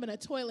scrubbing a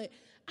toilet.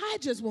 I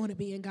just want to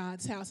be in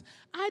God's house.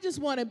 I just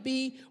want to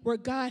be where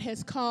God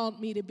has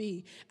called me to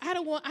be. I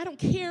don't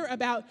care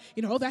about,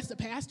 that's the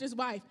pastor's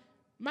wife.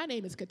 My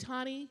name is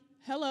Kotane.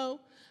 Hello.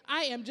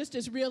 I am just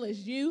as real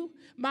as you.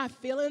 My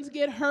feelings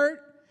get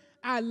hurt.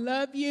 I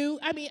love you.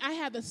 I mean, I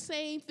have the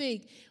same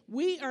thing.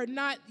 We are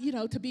not,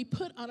 to be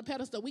put on a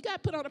pedestal. We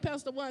got put on a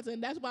pedestal once,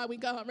 and that's why we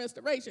go on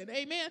restoration.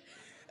 Amen.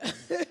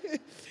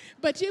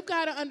 But you've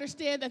got to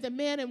understand that the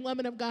men and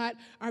women of God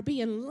are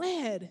being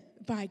led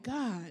by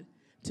God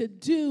to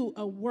do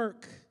a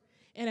work.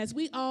 And as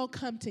we all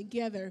come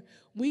together,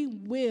 we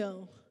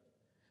will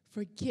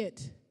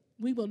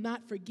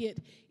not forget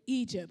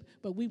Egypt,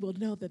 but we will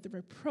know that the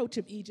reproach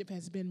of Egypt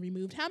has been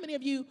removed. How many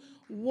of you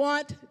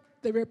want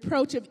the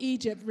reproach of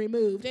Egypt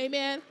removed?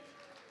 Amen.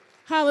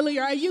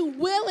 Hallelujah. Are you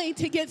willing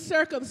to get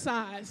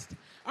circumcised?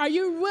 Are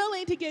you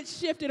willing to get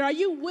shifted? Are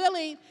you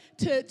willing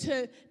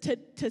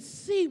to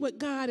see what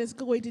God is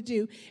going to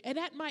do? And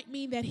that might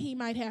mean that he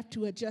might have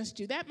to adjust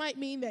you. That might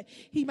mean that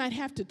he might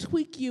have to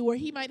tweak you, or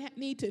he might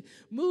need to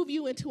move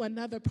you into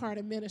another part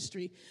of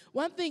ministry.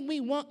 One thing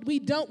we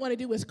don't want to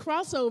do is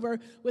cross over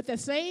with the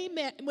same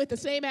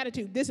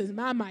attitude. This is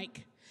my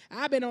mic.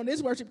 I've been on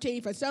this worship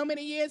team for so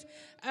many years.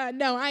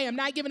 No, I am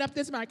not giving up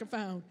this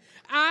microphone.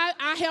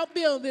 I helped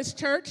build this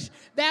church.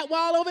 That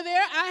wall over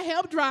there, I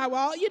helped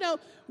drywall.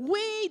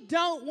 We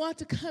don't want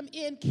to come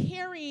in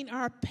carrying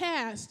our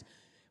past.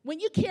 When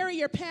you carry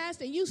your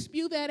past and you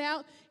spew that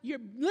out, you're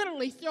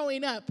literally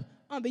throwing up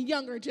on the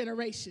younger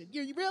generation.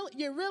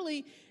 You're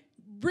really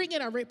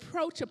bringing a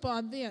reproach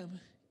upon them.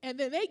 And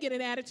then they get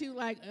an attitude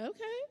like,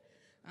 okay,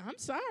 I'm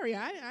sorry.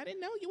 I didn't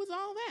know you was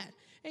all that.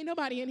 Ain't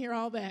nobody in here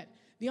all that.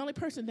 The only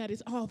person that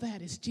is all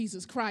that is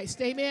Jesus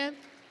Christ. Amen?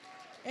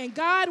 And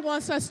God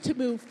wants us to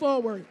move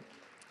forward.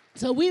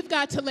 So we've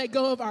got to let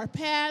go of our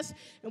past,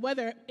 and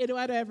whether in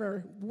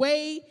whatever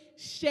way,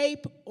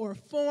 shape, or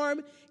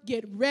form,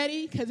 get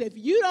ready. Because if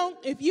you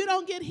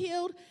don't get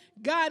healed,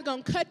 God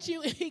gonna cut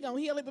you and he gonna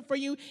heal it for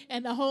you,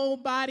 and the whole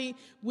body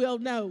will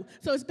know.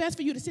 So it's best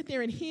for you to sit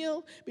there and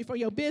heal before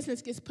your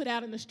business gets put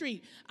out in the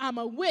street. I'm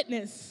a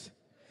witness.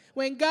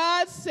 When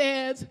God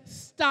says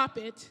stop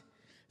it,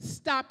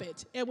 stop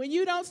it. And when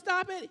you don't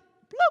stop it,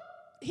 bloop,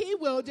 he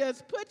will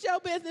just put your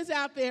business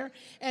out there,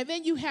 and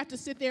then you have to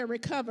sit there and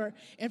recover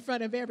in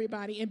front of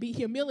everybody and be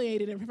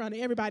humiliated in front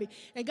of everybody.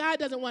 And God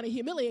doesn't want to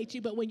humiliate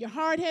you, but when you're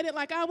hard-headed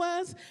like I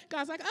was,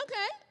 God's like,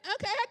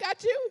 okay, I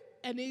got you.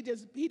 And he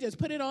just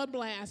put it on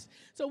blast.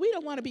 So we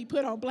don't want to be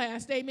put on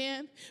blast,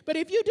 amen? But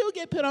if you do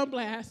get put on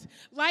blast,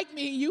 like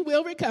me, you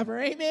will recover,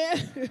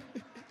 amen?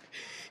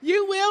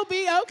 You will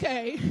be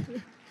okay.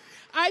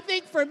 I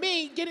think for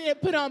me, getting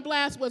it put on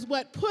blast was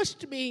what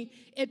pushed me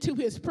into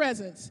his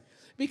presence.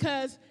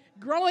 Because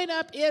growing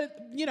up in,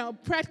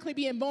 practically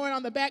being born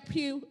on the back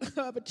pew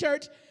of a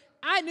church,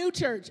 I knew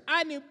church.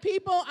 I knew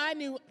people. I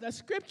knew the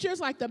scriptures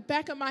like the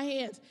back of my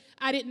hands.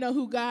 I didn't know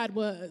who God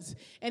was.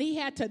 And he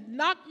had to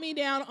knock me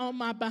down on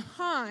my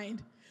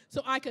behind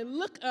so I could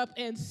look up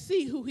and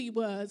see who he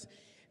was,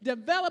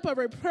 develop a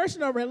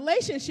personal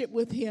relationship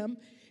with him,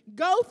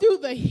 go through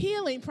the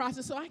healing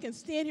process so I can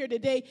stand here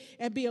today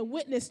and be a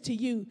witness to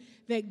you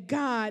that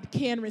God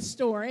can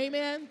restore.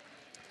 Amen?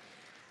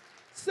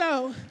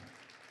 So,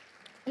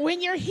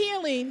 when you're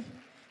healing,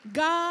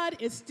 God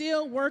is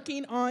still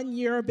working on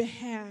your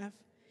behalf.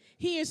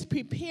 He is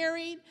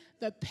preparing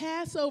the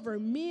Passover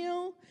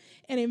meal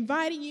and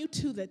inviting you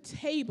to the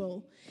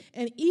table.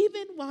 And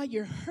even while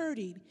you're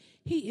hurting,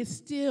 he is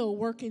still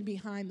working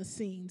behind the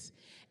scenes.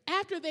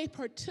 After they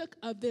partook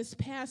of this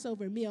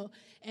Passover meal,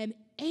 an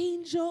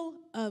angel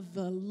of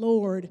the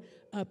Lord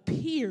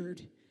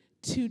appeared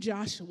to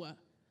Joshua,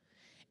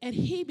 and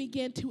he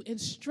began to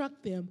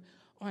instruct them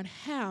on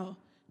how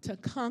to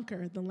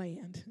conquer the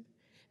land.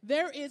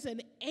 There is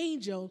an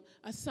angel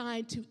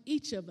assigned to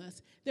each of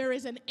us. There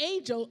is an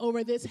angel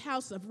over this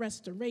house of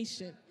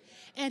restoration,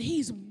 and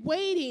he's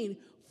waiting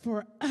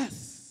for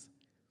us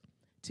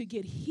to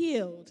get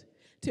healed,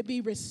 to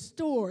be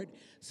restored,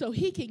 so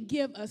he can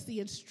give us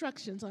the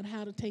instructions on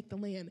how to take the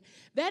land.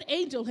 That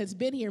angel has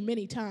been here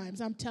many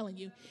times, I'm telling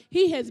you.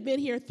 He has been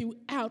here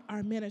throughout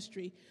our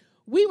ministry.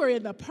 We were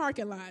in the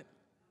parking lot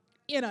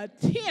in a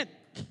tent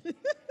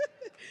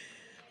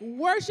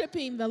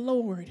worshiping the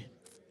Lord.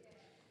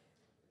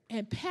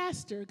 And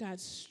Pastor got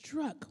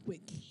struck with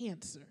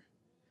cancer.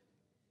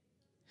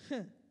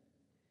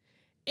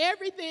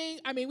 Everything,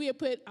 we had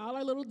put all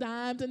our little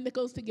dimes and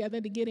nickels together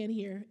to get in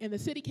here. And the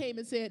city came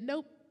and said,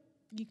 nope,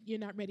 you're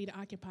not ready to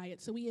occupy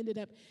it. So we ended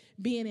up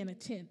being in a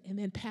tent. And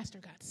then Pastor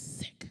got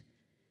sick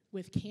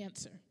with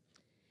cancer.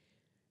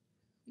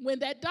 When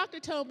that doctor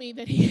told me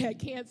that he had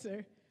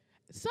cancer,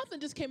 something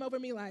just came over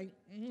me like,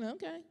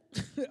 okay,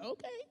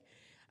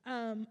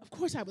 okay. Of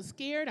course, I was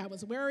scared. I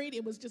was worried.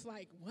 It was just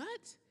like,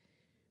 what?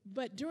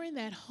 But during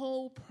that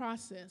whole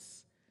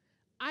process,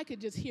 I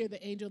could just hear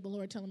the angel of the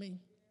Lord telling me,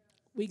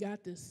 we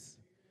got this.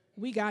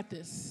 We got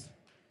this.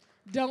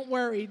 Don't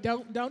worry.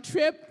 Don't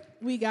trip.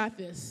 We got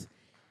this.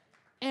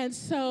 And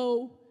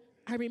so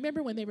I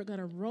remember when they were going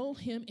to roll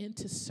him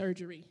into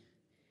surgery.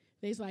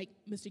 They was like,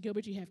 Mr.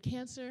 Gilbert, you have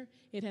cancer.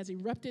 It has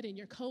erupted in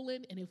your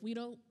colon, and if we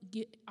don't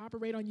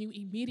operate on you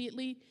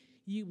immediately,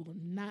 you will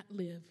not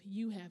live.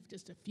 You have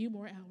just a few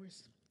more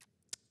hours.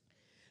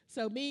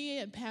 So me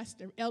and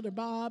Pastor Elder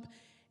Bob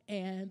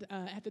and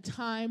at the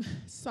time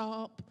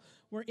Saul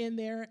were in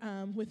there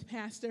with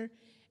Pastor,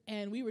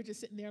 and we were just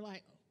sitting there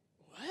like,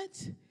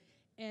 what?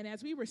 And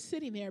as we were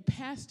sitting there,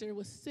 Pastor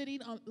was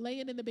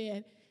laying in the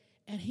bed,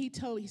 and he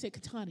said,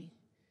 Kotane,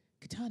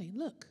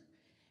 look.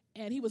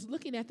 And he was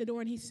looking at the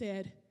door, and he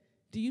said,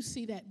 do you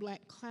see that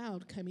black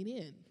cloud coming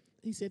in?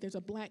 He said, there's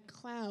a black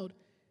cloud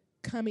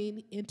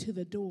coming into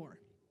the door.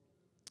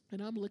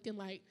 And I'm looking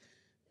like,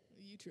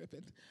 you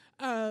tripping.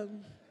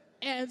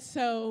 And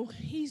so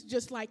he's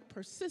just like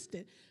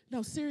persistent.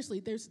 No,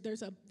 seriously,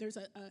 there's a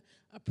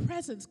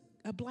presence,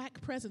 a black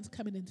presence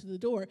coming into the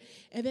door.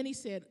 And then he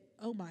said,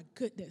 oh my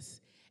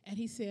goodness. And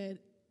he said,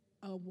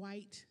 a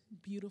white,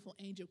 beautiful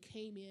angel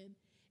came in,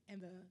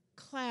 and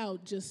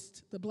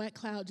the black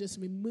cloud just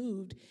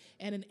removed,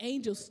 and an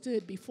angel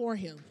stood before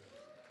him.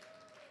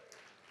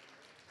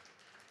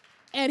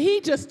 And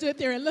he just stood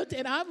there and looked,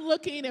 and I'm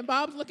looking, and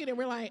Bob's looking, and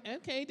we're like,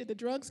 okay, did the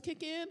drugs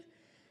kick in?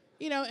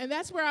 And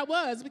that's where I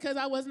was, because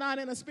I was not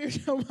in a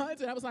spiritual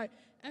mindset. I was like,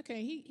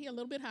 okay, he a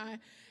little bit high.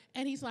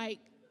 And he's like,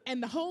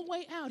 and the whole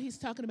way out, he's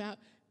talking about,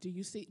 do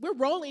you see? We're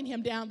rolling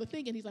him down the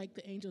thing, and he's like,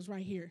 the angel's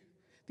right here.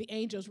 The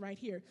angel's right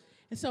here.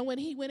 And so when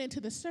he went into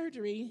the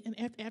surgery,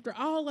 and after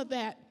all of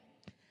that,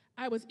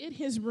 I was in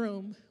his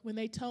room when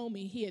they told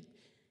me he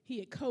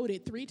had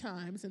coded 3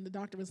 times, and the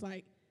doctor was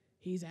like,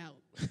 he's out.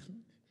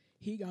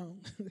 He gone.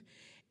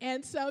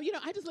 And so,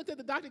 I just looked at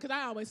the doctor, because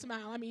I always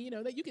smile.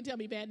 That you can tell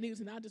me bad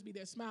news, and I'll just be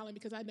there smiling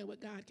because I know what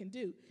God can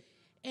do.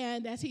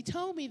 And as he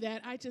told me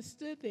that, I just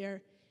stood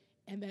there,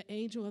 and the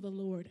angel of the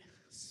Lord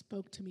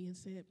spoke to me and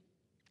said,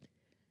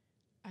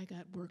 I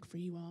got work for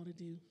you all to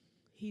do.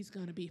 He's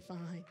going to be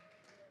fine.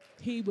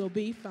 He will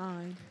be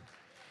fine.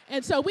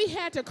 And so we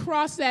had to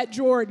cross that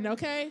Jordan,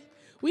 okay?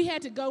 We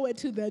had to go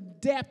into the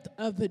depth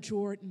of the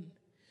Jordan.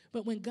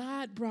 But when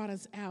God brought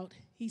us out,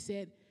 he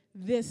said,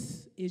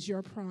 this is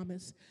your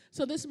promise.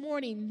 So this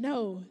morning,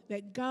 know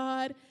that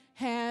God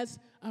has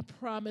a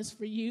promise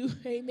for you,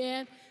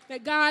 amen?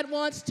 That God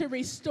wants to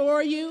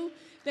restore you,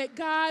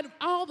 that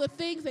all the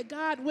things that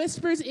God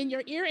whispers in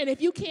your ear, and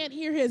if you can't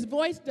hear his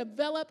voice,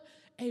 develop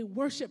a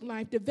worship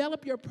life,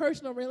 develop your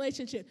personal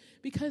relationship,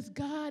 because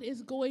God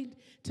is going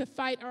to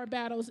fight our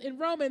battles. In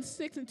Romans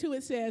 6:2,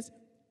 it says,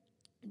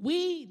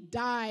 we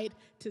died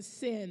to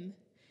sin.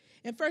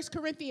 In 1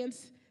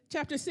 Corinthians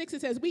chapter 6,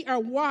 it says, we are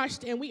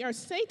washed and we are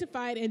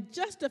sanctified and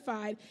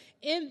justified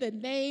in the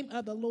name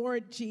of the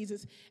Lord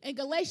Jesus. In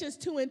Galatians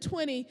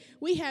 2:20,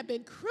 we have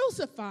been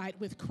crucified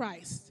with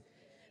Christ.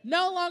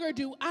 No longer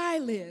do I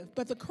live,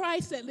 but the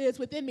Christ that lives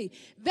within me.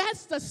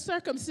 That's the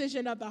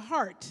circumcision of the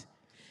heart.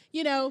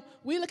 You know,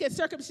 we look at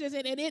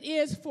circumcision, and it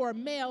is for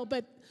male,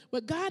 but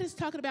what God is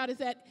talking about is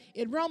that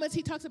in Romans,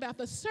 he talks about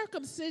the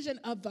circumcision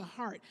of the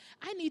heart.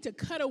 I need to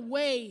cut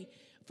away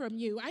from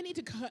you. I need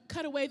to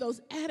cut away those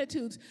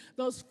attitudes,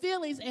 those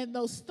feelings, and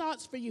those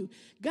thoughts for you.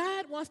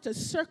 God wants to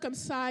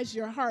circumcise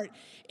your heart.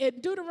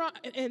 In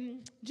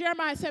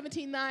Jeremiah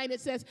 17:9,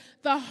 it says,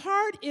 the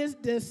heart is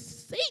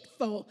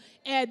deceitful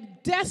and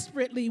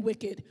desperately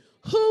wicked.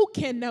 Who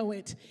can know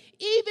it?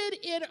 Even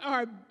in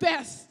our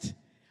best,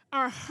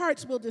 our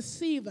hearts will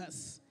deceive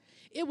us.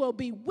 It will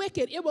be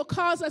wicked. It will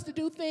cause us to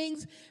do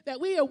things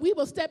that we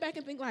will step back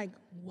and think like,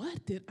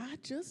 what did I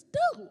just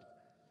do?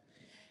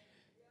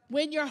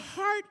 When your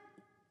heart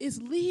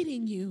is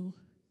leading you,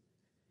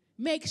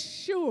 make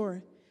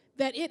sure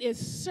that it is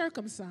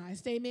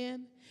circumcised,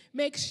 amen?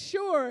 Make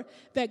sure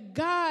that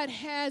God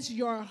has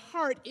your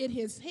heart in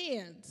his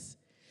hands,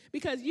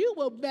 because you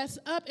will mess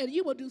up and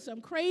you will do some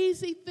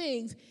crazy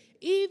things,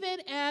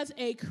 even as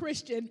a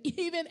Christian,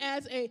 even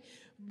as a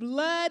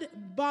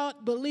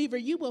blood-bought believer.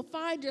 You will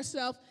find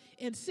yourself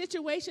in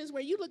situations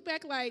where you look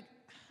back like,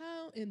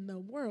 how in the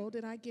world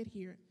did I get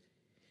here?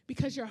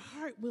 Because your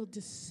heart will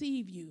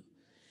deceive you.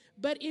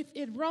 But if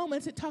in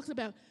Romans it talks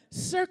about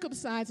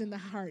circumcising the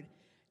heart,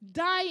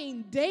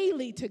 dying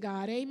daily to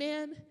God,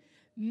 amen?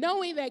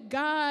 Knowing that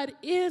God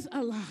is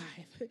alive,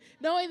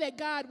 knowing that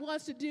God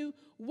wants to do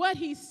what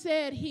he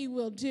said he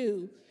will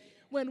do.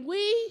 When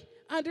we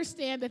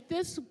understand that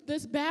this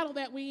battle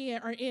that we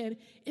are in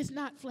is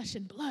not flesh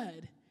and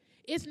blood.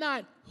 It's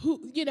not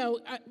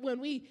when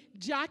we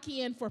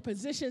jockey in for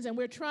positions and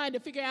we're trying to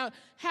figure out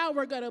how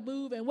we're going to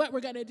move and what we're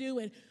going to do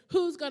and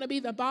who's going to be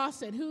the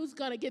boss and who's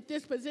going to get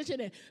this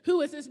position and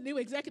who is this new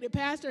executive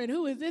pastor and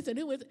who is this and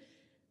who is.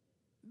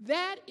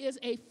 That is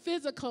a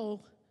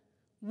physical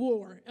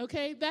war,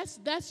 okay?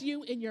 That's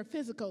you in your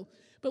physical.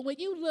 But when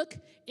you look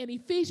in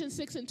Ephesians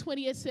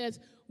 6:20, it says,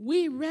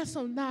 we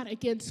wrestle not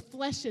against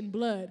flesh and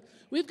blood.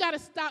 We've got to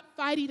stop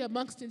fighting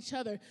amongst each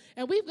other.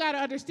 And we've got to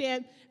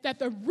understand that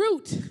the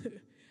root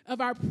of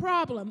our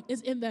problem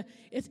is in the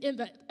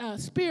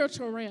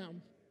spiritual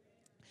realm.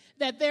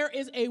 That there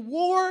is a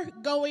war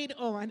going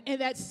on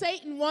and that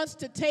Satan wants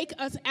to take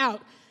us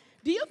out.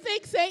 Do you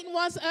think Satan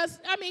wants us?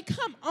 I mean,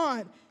 come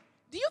on.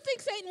 Do you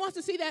think Satan wants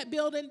to see that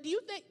building? Do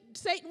you think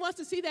Satan wants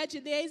to see that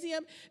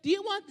gymnasium? Do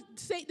you want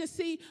Satan to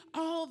see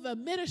all the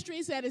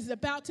ministries that is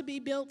about to be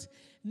built?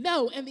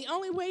 No, and the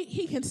only way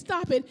he can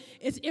stop it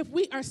is if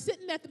we are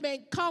sitting at the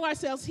bank, call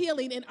ourselves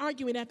healing, and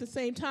arguing at the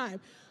same time.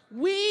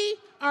 We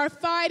are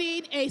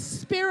fighting a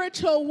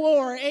spiritual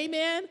war,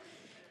 amen?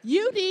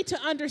 You need to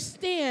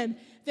understand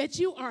that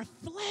you are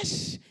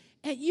flesh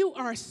and you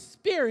are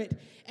spirit,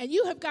 and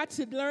you have got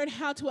to learn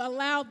how to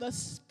allow the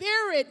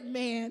spirit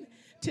man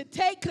to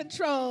take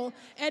control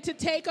and to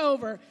take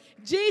over.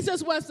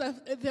 Jesus was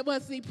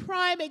the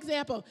prime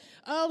example.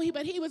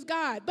 But he was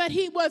God, but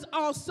he was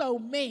also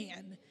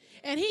man.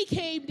 And he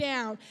came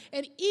down,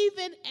 and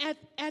even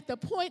at the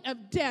point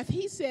of death,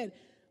 he said,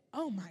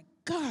 oh my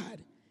God,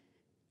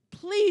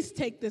 please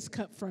take this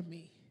cup from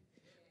me.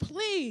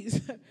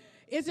 Please.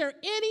 Is there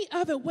any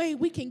other way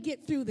we can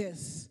get through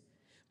this?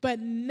 But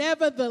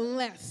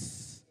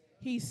nevertheless,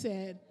 he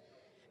said,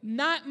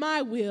 not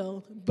my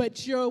will,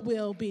 but your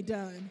will be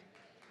done.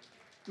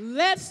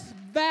 Let's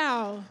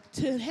vow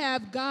to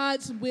have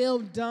God's will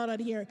done on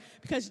here,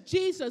 because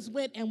Jesus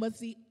went and was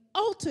the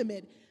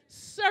ultimate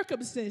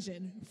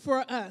circumcision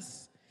for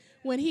us.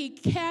 When he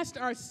cast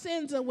our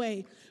sins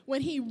away,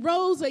 when he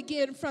rose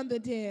again from the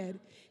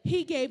dead,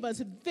 he gave us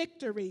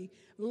victory.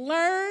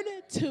 Learn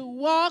to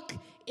walk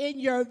in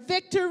your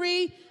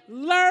victory.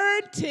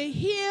 Learn to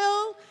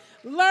heal.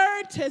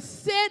 Learn to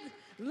sit.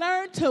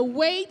 Learn to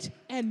wait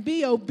and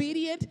be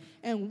obedient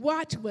and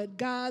watch what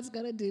God's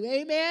going to do.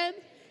 Amen.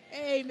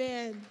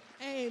 Amen.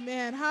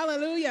 Amen.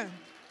 Hallelujah.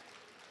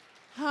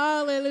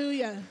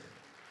 Hallelujah.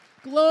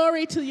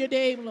 Glory to your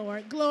name,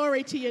 Lord.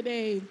 Glory to your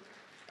name.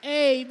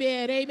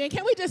 Amen. Amen.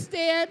 Can we just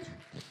stand?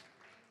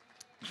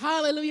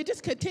 Hallelujah.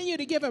 Just continue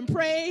to give him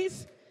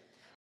praise.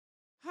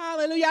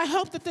 Hallelujah. I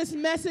hope that this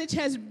message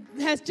has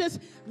just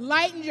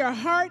lightened your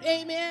heart.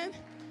 Amen.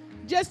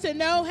 Just to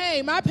know,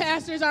 hey, my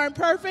pastors aren't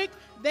perfect.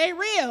 They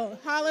real.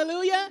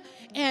 Hallelujah.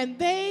 And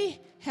they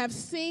have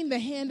seen the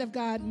hand of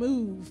God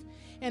move.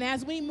 And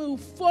as we move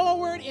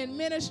forward in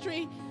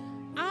ministry,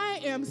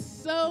 I am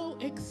so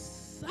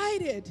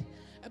excited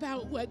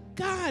about what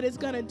God is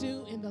going to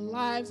do in the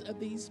lives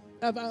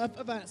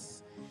of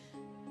us.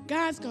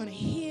 God's going to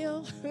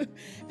heal.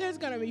 There's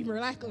going to be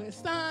miraculous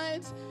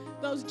signs.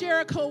 Those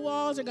Jericho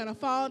walls are going to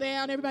fall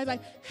down. Everybody's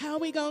like, how are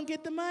we going to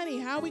get the money?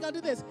 How are we going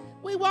to do this?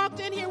 We walked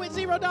in here with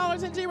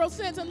 $0 and 0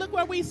 cents, and look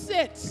where we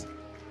sit.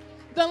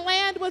 The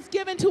land was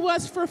given to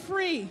us for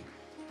free.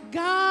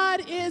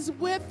 God is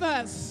with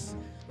us.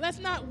 Let's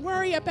not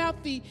worry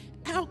about the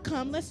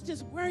outcome. Let's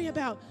just worry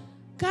about,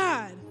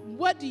 God,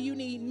 what do you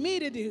need me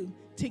to do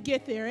to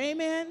get there?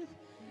 Amen.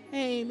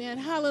 Amen.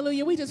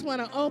 Hallelujah. We just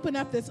want to open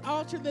up this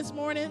altar this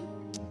morning.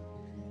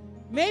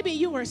 Maybe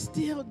you are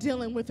still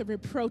dealing with the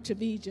reproach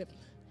of Egypt.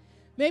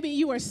 Maybe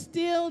you are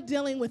still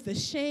dealing with the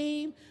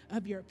shame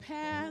of your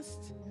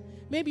past.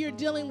 Maybe you're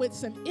dealing with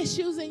some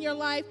issues in your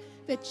life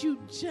that you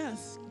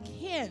just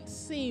can't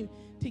seem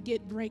to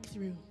get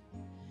breakthrough.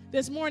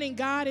 This morning,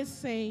 God is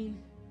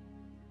saying,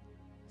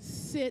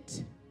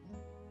 sit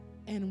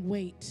and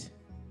wait.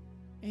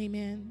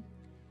 Amen.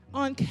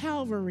 On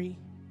Calvary,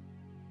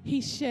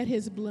 he shed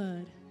his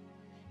blood.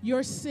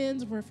 Your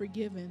sins were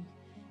forgiven.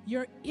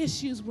 Your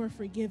issues were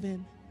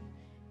forgiven.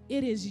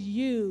 It is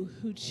you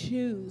who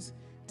choose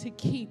to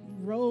keep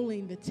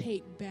rolling the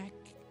tape back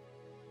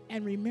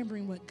and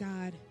remembering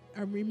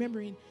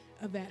remembering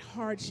of that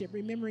hardship,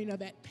 remembering of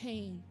that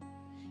pain.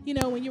 You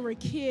know, when you were a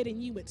kid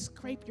and you would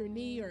scrape your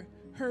knee or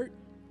hurt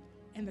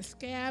and the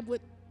scab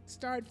would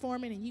start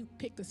forming and you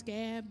pick the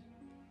scab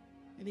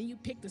and then you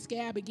pick the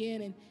scab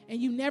again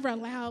and you never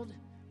allowed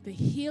the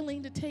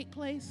healing to take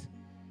place.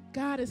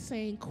 God is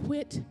saying,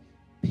 quit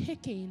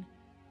picking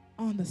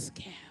on the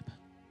scab.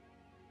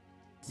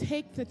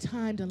 Take the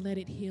time to let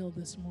it heal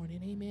this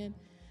morning. Amen.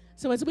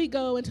 So as we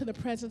go into the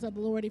presence of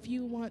the Lord, if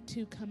you want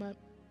to come up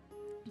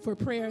for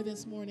prayer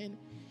this morning,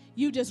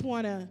 you just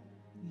want to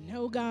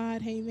know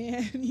God,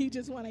 amen. You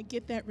just want to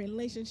get that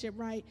relationship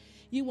right.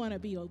 You want to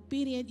be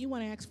obedient. You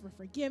want to ask for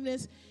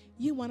forgiveness.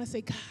 You want to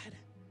say, God,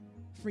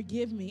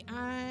 forgive me.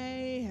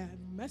 I have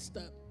messed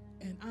up,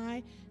 and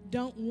I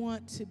don't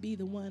want to be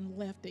the one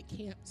left at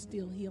camp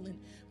still healing,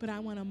 but I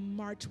want to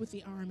march with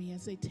the army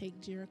as they take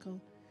Jericho.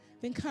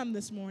 Then come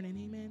this morning,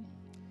 amen.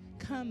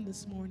 Come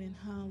this morning,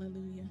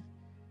 hallelujah.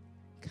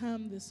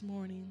 Come this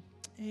morning,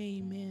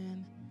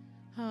 amen.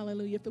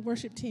 Hallelujah. If the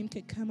worship team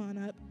could come on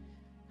up.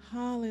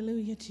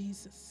 Hallelujah,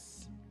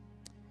 Jesus.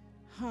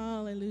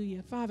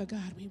 Hallelujah. Father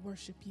God, we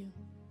worship you.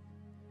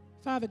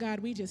 Father God,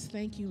 we just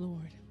thank you,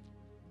 Lord,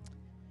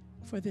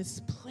 for this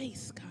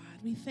place, God.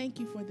 We thank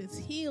you for this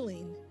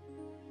healing.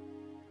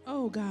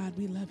 Oh, God,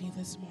 we love you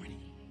this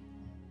morning.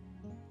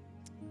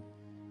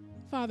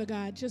 Father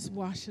God, just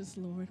wash us,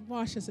 Lord.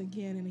 Wash us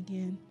again and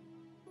again.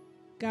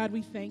 God,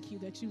 we thank you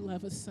that you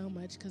love us so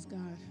much because,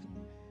 God,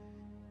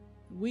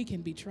 we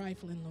can be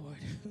trifling, Lord.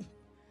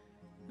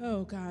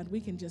 Oh, God,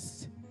 we can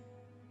just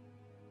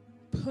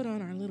put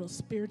on our little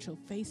spiritual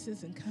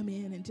faces and come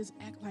in and just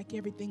act like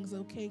everything's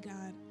okay,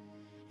 God,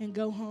 and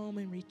go home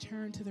and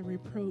return to the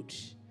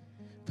reproach.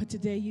 But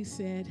today you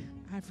said,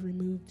 I've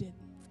removed it.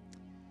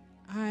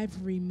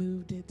 I've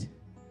removed it.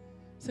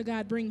 So,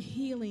 God, bring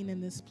healing in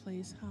this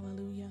place.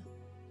 Hallelujah.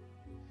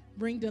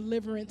 Bring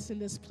deliverance in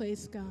this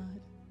place, God.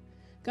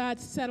 God,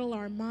 settle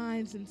our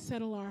minds and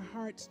settle our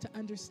hearts to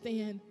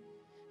understand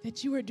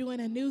that you are doing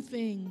a new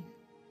thing.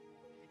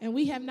 And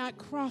we have not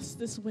crossed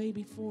this way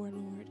before,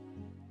 Lord.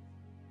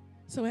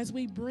 So as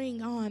we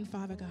bring on,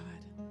 Father God,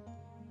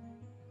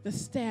 the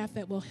staff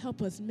that will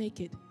help us make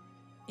it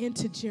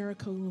into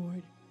Jericho,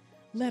 Lord,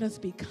 let us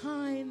be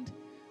kind.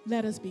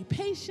 Let us be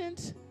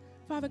patient.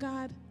 Father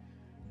God,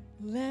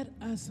 let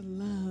us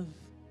love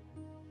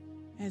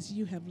as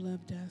you have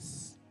loved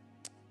us.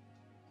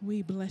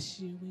 We bless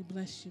you. We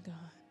bless you, God.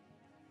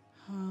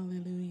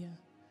 Hallelujah.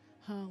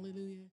 Hallelujah.